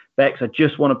Cincinnati. Bex, I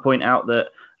just want to point out that,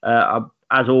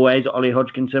 as always, Ollie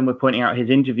Hodgkinson, we're pointing out his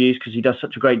interviews because he does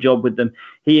such a great job with them.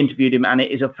 He interviewed him, and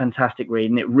it is a fantastic read,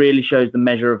 and it really shows the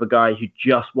measure of a guy who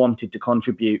just wanted to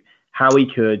contribute how he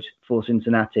could for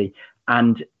Cincinnati.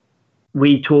 And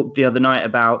we talked the other night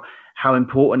about how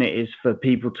important it is for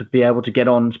people to be able to get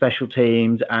on special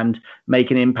teams and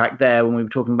make an impact there when we were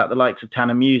talking about the likes of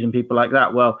Tanner Muse and people like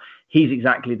that. Well, he's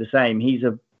exactly the same. He's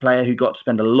a player who got to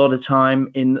spend a lot of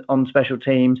time on special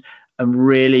teams, and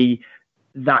really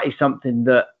that is something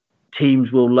that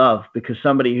teams will love because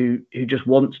somebody who just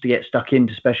wants to get stuck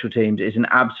into special teams is an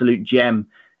absolute gem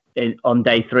on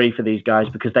day 3 for these guys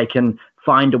because they can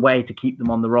find a way to keep them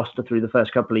on the roster through the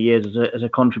first couple of years as a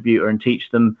contributor and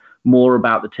teach them more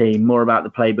about the team, more about the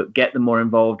playbook, get them more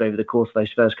involved over the course of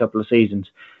those first couple of seasons.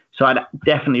 So I'd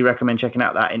definitely recommend checking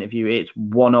out that interview. It's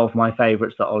one of my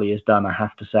favourites that Ollie has done, I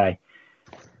have to say.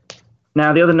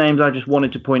 Now, the other names I just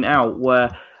wanted to point out were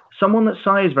someone that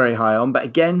Cy is very high on, but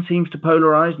again seems to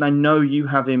polarise. And I know you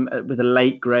have him with a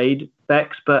late grade,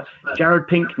 Bex, but Jared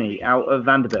Pinkney out of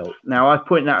Vanderbilt. Now, I've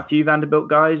pointed out a few Vanderbilt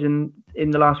guys in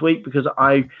the last week because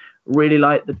I really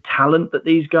like the talent that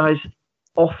these guys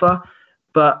offer.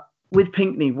 But with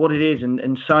Pinkney, what it is,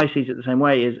 and Cy sees it the same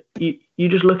way, is you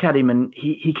just look at him and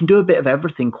he can do a bit of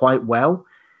everything quite well.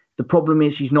 The problem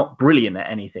is he's not brilliant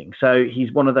at anything. So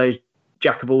he's one of those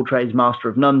jack of all trades, master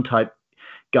of none type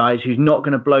guys who's not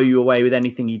going to blow you away with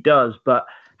anything he does, but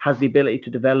has the ability to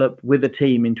develop with a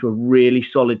team into a really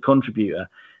solid contributor.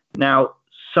 Now,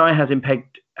 Cy had him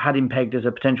pegged as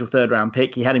a potential 3rd round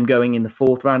pick. He had him going in the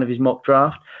 4th round of his mock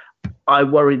draft. I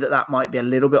worry that might be a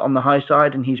little bit on the high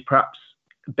side, and he's perhaps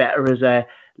better as a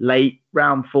late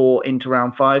round 4 into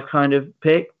round 5 kind of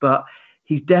pick, but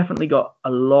he's definitely got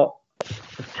a lot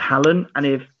of talent. And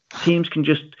if teams can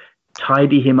just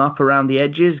tidy him up around the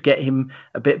edges, get him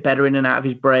a bit better in and out of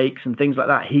his breaks and things like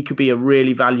that, he could be a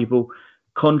really valuable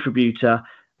contributor.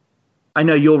 I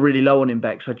know you're really low on him,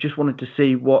 Beck, so I just wanted to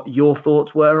see what your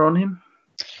thoughts were on him.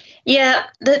 Yeah,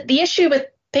 the issue with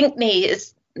Pinkney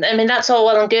is, I mean, that's all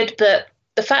well and good, but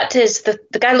the fact is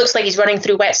that the guy looks like he's running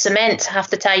through wet cement half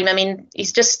the time. I mean,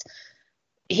 he's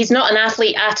he's not an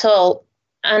athlete at all.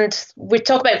 And we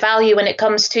talk about value when it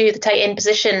comes to the tight end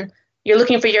position. You're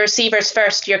looking for your receivers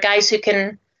first, your guys who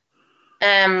can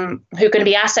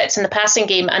be assets in the passing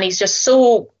game, and he's just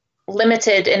so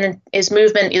limited in his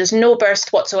movement. There's no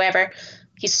burst whatsoever.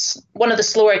 He's one of the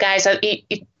slower guys.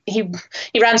 He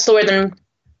ran slower than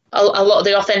a lot of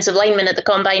the offensive linemen at the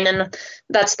combine, and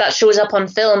that shows up on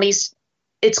film.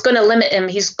 It's going to limit him.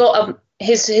 He's got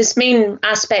his main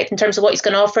aspect in terms of what he's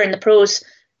going to offer in the pros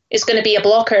is going to be a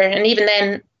blocker, and even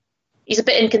then, he's a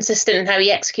bit inconsistent in how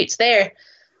he executes there.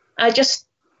 I just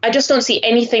don't see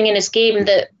anything in his game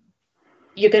that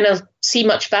you're going to see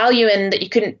much value in that you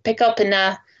couldn't pick up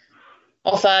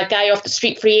off a guy off the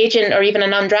street free agent or even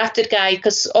an undrafted guy,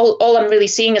 because all I'm really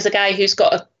seeing is a guy who's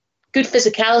got a good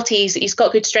physicality, he's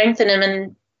got good strength in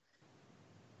him,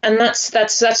 and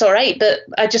that's all right. But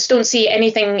I just don't see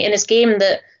anything in his game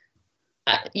that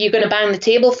you're going to bang the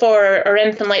table for or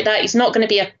anything like that. He's not going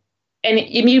to be and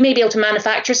you may be able to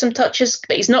manufacture some touches,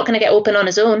 but he's not going to get open on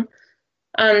his own.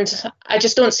 And I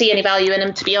just don't see any value in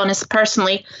him, to be honest,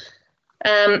 personally.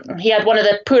 He had one of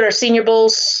the poorer Senior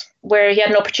Bowls where he had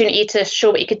an opportunity to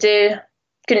show what he could do.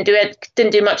 Couldn't do it,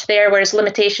 didn't do much there, where his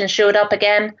limitations showed up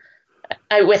again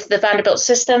out with the Vanderbilt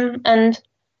system. And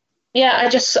yeah, I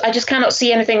just cannot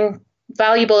see anything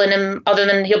valuable in him other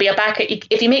than he'll be a back.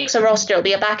 If he makes a roster, it'll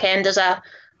be a back end as a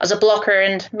blocker,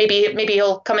 and maybe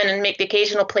he'll come in and make the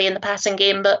occasional play in the passing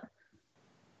game, but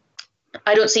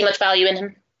I don't see much value in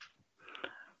him.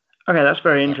 Okay, that's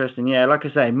very interesting. Yeah, like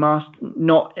I say,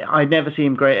 I never see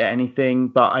him great at anything,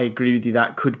 but I agree with you.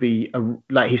 That could be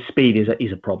his speed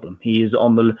is a problem. He is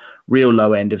on the real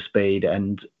low end of speed,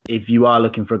 and if you are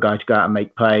looking for a guy to go out and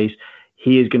make plays,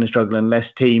 he is going to struggle unless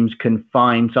teams can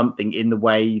find something in the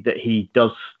way that he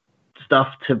does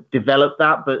stuff to develop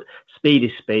that. But speed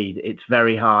is speed. It's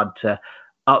very hard to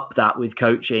up that with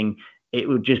coaching. It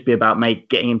would just be about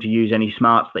getting him to use any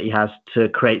smarts that he has to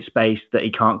create space that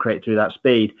he can't create through that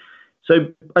speed.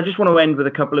 So I just want to end with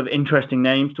a couple of interesting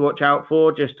names to watch out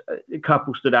for. Just a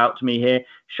couple stood out to me here.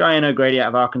 Cheyenne O'Grady out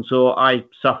of Arkansas. I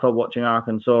suffer watching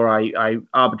Arkansas. I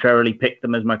arbitrarily picked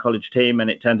them as my college team, and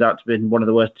it turns out to be one of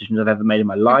the worst decisions I've ever made in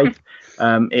my life.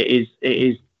 It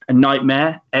is a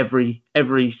nightmare every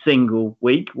single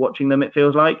week watching them, it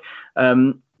feels like.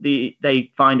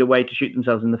 They find a way to shoot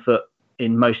themselves in the foot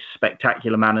in most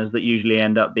spectacular manners that usually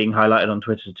end up being highlighted on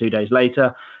Twitter 2 days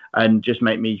later, and just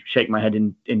make me shake my head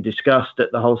in disgust at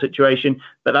the whole situation.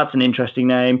 But that's an interesting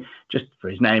name, just for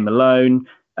his name alone.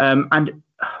 And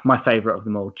my favourite of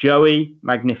them all, Joey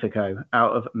Magnifico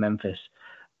out of Memphis.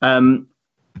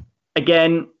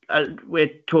 Again,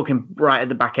 we're talking right at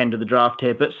the back end of the draft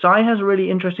here, but Cy has a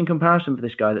really interesting comparison for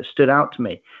this guy that stood out to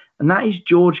me, and that is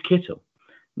George Kittle.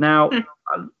 Now,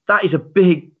 that is a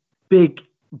big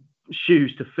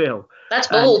shoes to fill. That's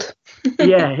bold.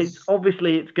 Yeah, it's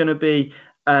going to be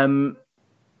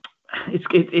it's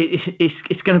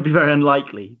going to be very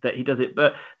unlikely that he does it.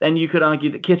 But then you could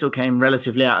argue that Kittle came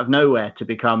relatively out of nowhere to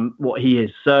become what he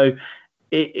is. So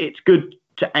it's good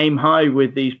to aim high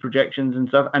with these projections and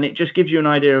stuff, and it just gives you an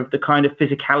idea of the kind of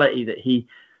physicality that he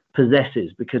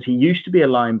possesses, because he used to be a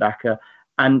linebacker,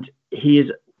 and he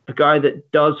is a guy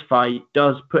that does fight,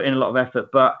 does put in a lot of effort,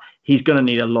 but he's going to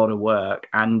need a lot of work.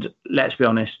 And let's be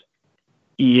honest,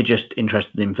 you're just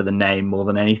interested in him for the name more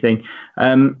than anything.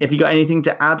 If you got anything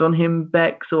to add on him,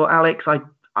 Bex or Alex,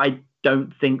 I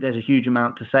don't think there's a huge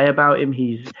amount to say about him.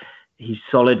 He's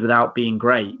solid without being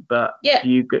great. But yeah. Do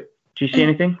you see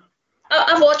anything?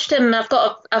 I've watched him. I've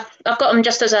got him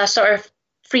just as a sort of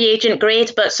free agent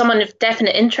grade, but someone of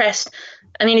definite interest.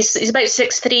 I mean, he's about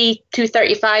 6'3",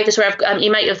 235 is where he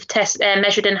might have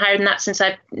measured in higher than that since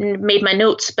I've made my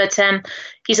notes. But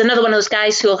he's another one of those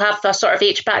guys who will have a sort of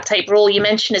H-back type role. You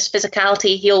mentioned his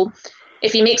physicality.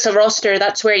 If he makes a roster,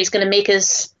 that's where he's going to make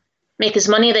his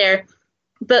money there.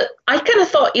 But I kind of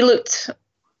thought he looked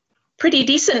pretty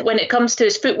decent when it comes to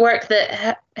his footwork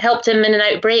that helped him in and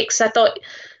out breaks. I thought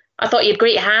he had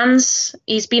great hands.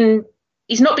 He's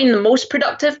not been the most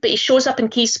productive, but he shows up in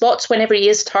key spots whenever he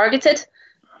is targeted.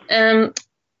 I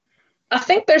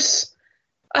think there's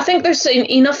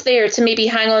enough there to maybe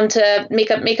hang on to make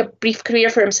a brief career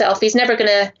for himself. He's never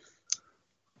gonna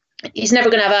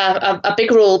have a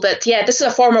big role, but yeah, this is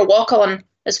a former walk-on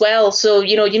as well, so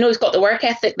you know he's got the work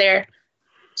ethic there.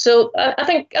 So I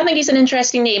think he's an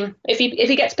interesting name. If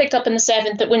he gets picked up in the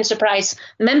 7th, it wouldn't surprise.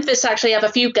 Memphis actually have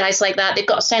a few guys like that. They've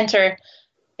got a center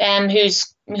who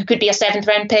could be a 7th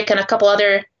round pick, and a couple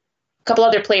other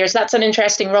players. That's an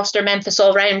interesting roster, Memphis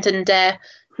all round, and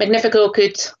Magnifico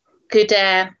could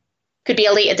be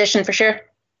a late addition for sure.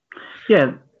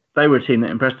 Yeah, they were a team that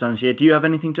impressed us this year. Do you have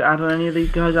anything to add on any of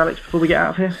these guys, Alex, before we get out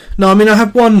of here? No, I mean, I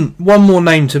have one more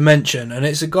name to mention, and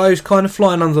it's a guy who's kind of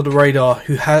flying under the radar.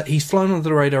 He's flown under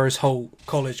the radar his whole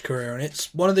college career, and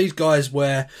it's one of these guys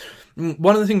where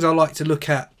one of the things I like to look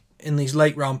at in these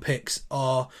late round picks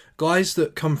are guys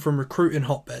that come from recruiting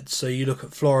hotbeds. So you look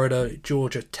at Florida,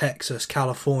 Georgia, Texas,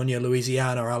 California,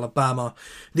 Louisiana, Alabama,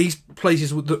 these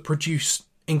places that produce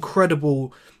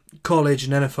incredible college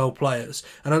and NFL players.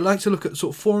 And I'd like to look at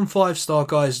sort of 4 and 5 star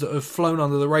guys that have flown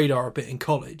under the radar a bit in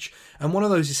college. And one of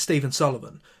those is Stephen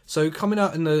Sullivan. So coming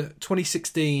out in the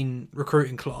 2016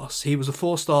 recruiting class, he was a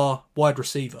 4-star wide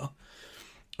receiver,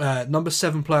 number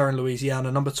 7 player in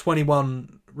Louisiana, number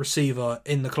 21 receiver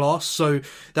in the class. So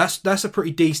that's a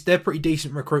pretty decent. They're pretty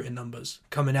decent recruiting numbers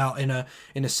coming out in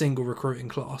a single recruiting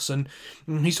class. And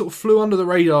he sort of flew under the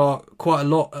radar quite a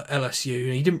lot at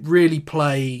LSU. He didn't really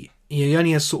play. He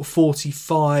only has sort of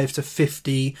 45 to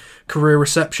 50 career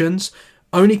receptions.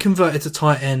 Only converted to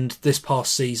tight end this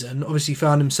past season. Obviously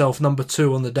found himself number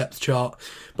 2 on the depth chart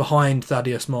behind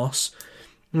Thaddeus Moss.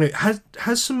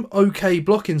 Has some okay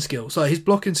blocking skills. Like his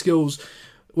blocking skills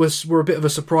were a bit of a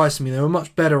surprise to me. They were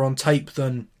much better on tape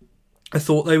than I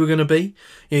thought they were going to be.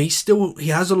 He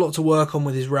has a lot to work on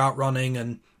with his route running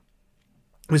and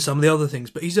with some of the other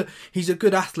things, but he's a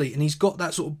good athlete, and he's got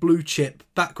that sort of blue chip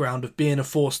background of being a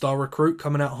 4-star recruit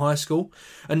coming out of high school,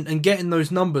 and getting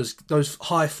those numbers, those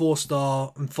high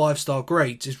 4-star and 5-star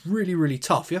grades is really, really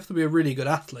tough. You have to be a really good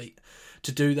athlete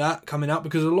to do that coming out,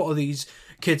 because a lot of these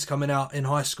kids coming out in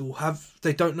high school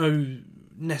they don't know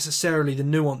necessarily the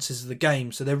nuances of the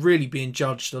game, so they're really being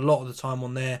judged a lot of the time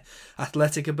on their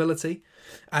athletic ability.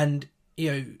 And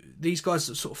these guys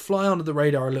that sort of fly under the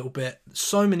radar a little bit,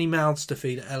 so many mouths to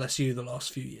feed at LSU the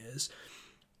last few years,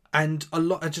 and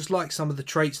I just like some of the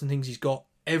traits and things he's got.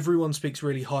 Everyone speaks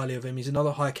really highly of him. He's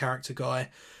another high character guy,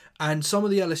 and some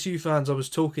of the LSU fans I was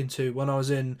talking to when I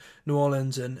was in New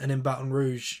Orleans and in Baton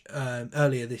Rouge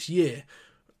earlier this year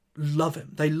love him.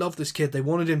 They love this kid. They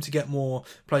wanted him to get more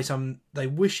play time. They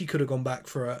wish he could have gone back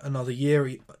for another year.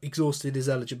 He exhausted his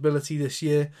eligibility this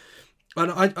year.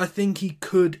 And I think he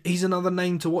could. He's another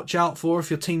name to watch out for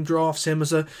if your team drafts him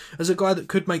as a guy that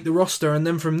could make the roster, and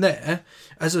then from there,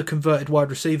 as a converted wide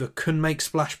receiver, can make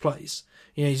splash plays.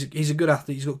 He's a good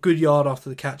athlete. He's got good yard after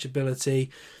the catch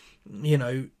ability.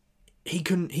 He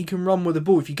can run with the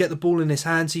ball. If you get the ball in his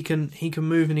hands, he can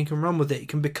move and he can run with it. He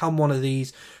can become one of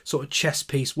these sort of chess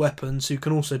piece weapons who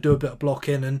can also do a bit of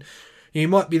blocking. And he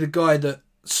might be the guy that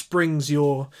springs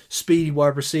your speedy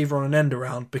wide receiver on an end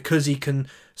around, because he can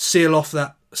seal off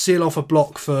a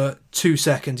block for 2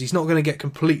 seconds. He's not going to get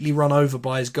completely run over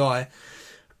by his guy,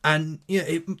 and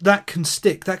that can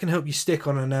stick. That can help you stick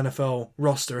on an NFL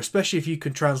roster, especially if you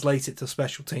can translate it to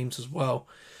special teams as well,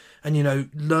 and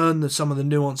learn some of the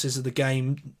nuances of the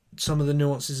game, some of the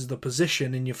nuances of the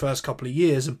position in your first couple of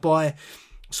years. And by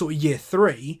sort of year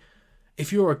 3,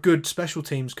 if you're a good special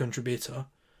teams contributor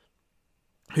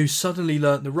who's suddenly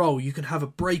learnt the role, you can have a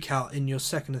breakout in your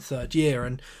second and third year.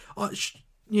 And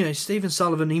Stephen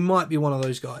Sullivan, he might be one of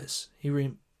those guys. He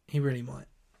really might.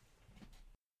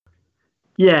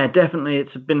 Yeah, definitely.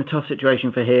 It's been a tough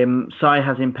situation for him. Cy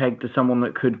has him pegged as someone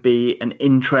that could be an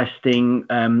interesting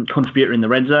contributor in the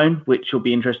red zone, which will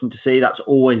be interesting to see. That's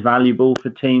always valuable for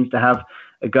teams to have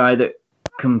a guy that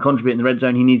can contribute in the red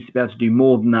zone. He needs to be able to do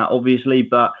more than that, obviously,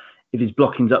 but if his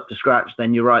blocking's up to scratch,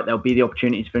 then you're right, there'll be the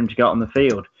opportunities for him to get on the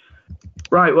field.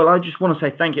 Right, well, I just want to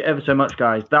say thank you ever so much,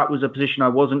 guys. That was a position I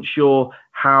wasn't sure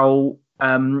how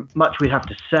much we'd have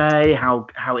to say, how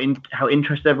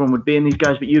interested everyone would be in these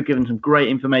guys, but you've given some great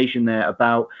information there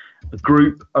about a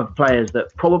group of players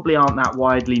that probably aren't that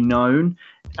widely known,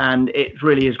 and it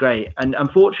really is great. And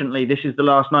unfortunately, this is the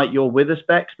last night you're with us,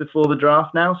 Bex, before the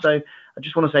draft now, so I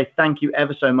just want to say thank you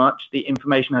ever so much. The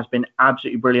information has been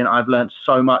absolutely brilliant. I've learned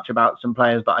so much about some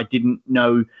players that I didn't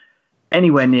know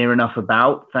anywhere near enough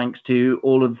about, thanks to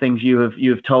all of the things you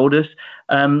have told us.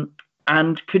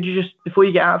 And could you just, before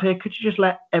you get out of here, could you just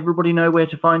let everybody know where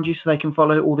to find you so they can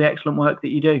follow all the excellent work that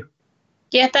you do?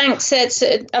 Yeah, thanks.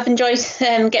 I've enjoyed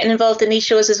getting involved in these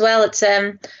shows as well. It's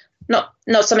not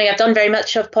something I've done very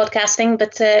much of, podcasting,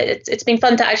 but it's been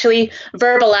fun to actually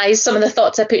verbalise some of the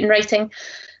thoughts I put in writing.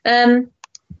 But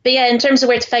yeah, in terms of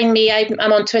where to find me,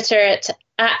 I'm on Twitter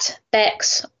at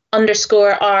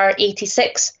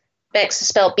Bex_R86. Bex is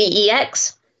spelled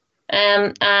BEX.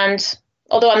 And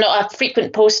although I'm not a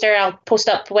frequent poster, I'll post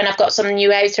up when I've got something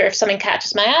new out or if something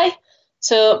catches my eye.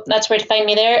 So that's where to find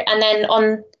me there. And then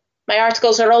my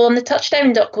articles are all on the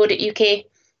touchdown.co.uk.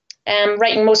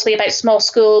 Writing mostly about small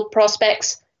school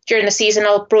prospects. During the season,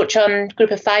 I'll broach on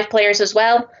group of 5 players as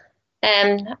well.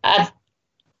 I've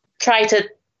tried to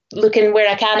looking where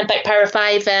I can about Power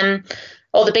 5,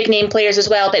 all the big name players as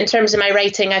well. But in terms of my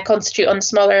writing, I concentrate on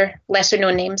smaller, lesser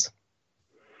known names.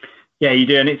 Yeah, you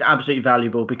do. And it's absolutely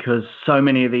valuable because so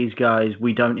many of these guys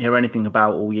we don't hear anything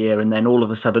about all year. And then all of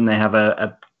a sudden they have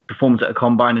a performance at a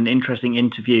combine, an interesting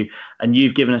interview. And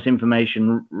you've given us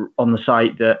information on the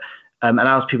site that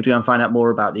allows people to go and find out more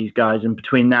about these guys. And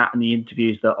between that and the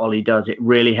interviews that Ollie does, it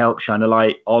really helps shine a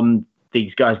light on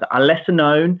these guys that are lesser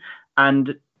known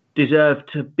and deserve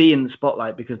to be in the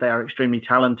spotlight because they are extremely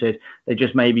talented. They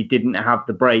just maybe didn't have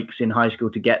the breaks in high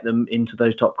school to get them into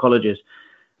those top colleges.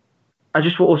 I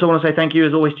just also want to say thank you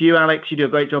as always to you, Alex. You do a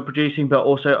great job producing, but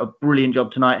also a brilliant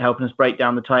job tonight helping us break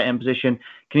down the tight end position.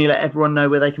 Can you let everyone know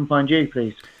where they can find you,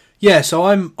 please? Yeah, so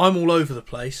I'm all over the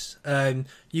place.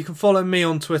 You can follow me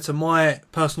on Twitter. My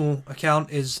personal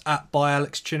account is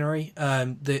 @byalexchinnery.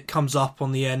 That comes up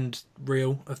on the end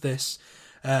reel of this.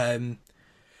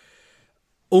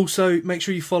 Also, make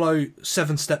sure you follow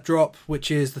 7 Step Drop, which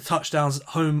is the Touchdowns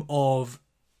home of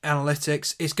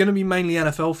analytics. It's going to be mainly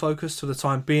NFL focused for the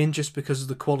time being just because of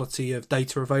the quality of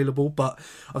data available, but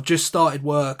I've just started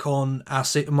work on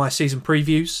my season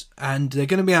previews and they're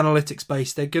going to be analytics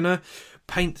based. They're going to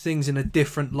paint things in a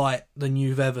different light than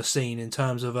you've ever seen in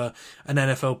terms of an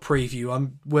NFL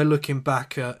preview. We're looking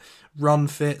back at run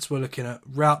fits, we're looking at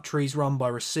route trees run by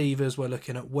receivers, we're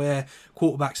looking at where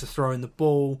quarterbacks are throwing the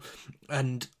ball,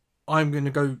 and I'm going to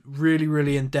go really,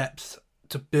 really in depth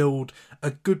to build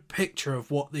a good picture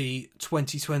of what the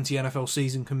 2020 NFL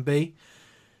season can be.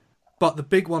 But the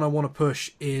big one I want to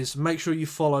push is make sure you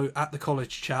follow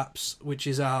 @thecollegechaps, which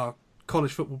is our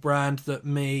college football brand that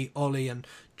me, Ollie and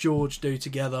George do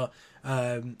together.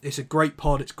 It's a great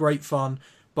pod, it's great fun.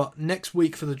 But next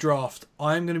week for the draft,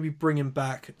 I'm going to be bringing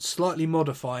back, slightly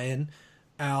modifying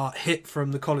our hit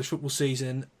from the college football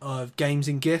season of games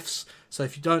and gifts. So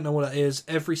if you don't know what that is,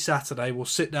 every Saturday we'll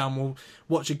sit down, we'll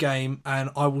watch a game, and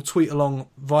I will tweet along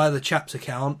via the Chaps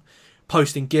account,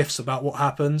 posting gifs about what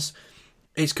happens.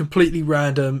 It's completely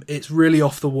random, it's really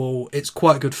off the wall, it's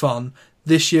quite good fun.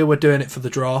 This year we're doing it for the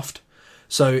draft.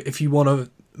 So if you want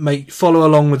to follow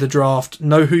along with the draft,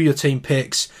 know who your team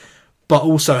picks, but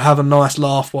also have a nice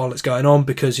laugh while it's going on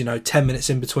because, 10 minutes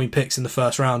in between picks in the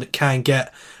first round, it can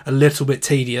get a little bit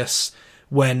tedious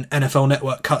when NFL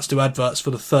Network cuts to adverts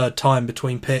for the third time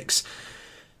between picks.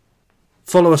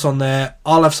 Follow us on there.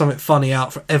 I'll have something funny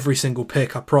out for every single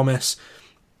pick, I promise.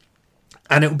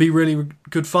 And it'll be really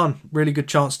good fun, really good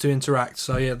chance to interact.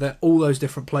 So yeah, there are all those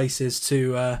different places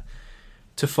to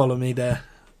follow me there.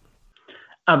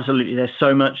 Absolutely. There's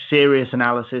so much serious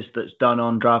analysis that's done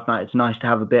on draft night. It's nice to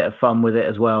have a bit of fun with it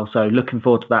as well. So looking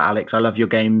forward to that, Alex. I love your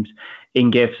games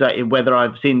in GIFs. Whether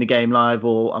I've seen the game live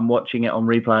or I'm watching it on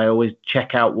replay, I always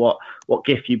check out what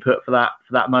GIF you put for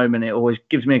that moment. It always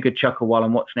gives me a good chuckle while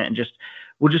I'm watching it, and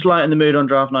we'll just lighten the mood on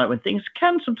draft night when things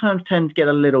can sometimes tend to get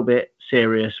a little bit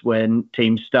serious when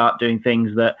teams start doing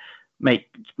things that make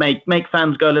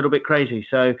fans go a little bit crazy.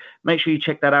 So make sure you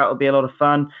check that out. It'll be a lot of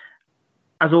fun.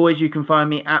 As always, you can find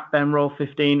me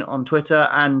 @BenRoll15 on Twitter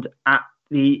and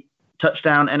 @the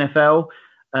Touchdown NFL.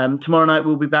 Tomorrow night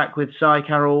we'll be back with Cy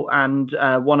Carroll and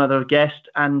one other guest,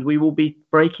 and we will be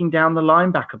breaking down the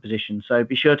linebacker position. So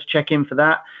be sure to check in for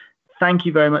that. Thank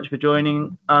you very much for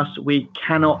joining us. We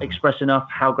cannot express enough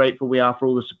how grateful we are for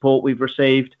all the support we've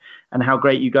received and how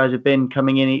great you guys have been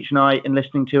coming in each night and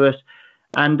listening to us.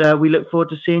 And we look forward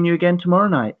to seeing you again tomorrow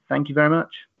night. Thank you very much.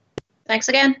 Thanks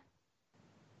again.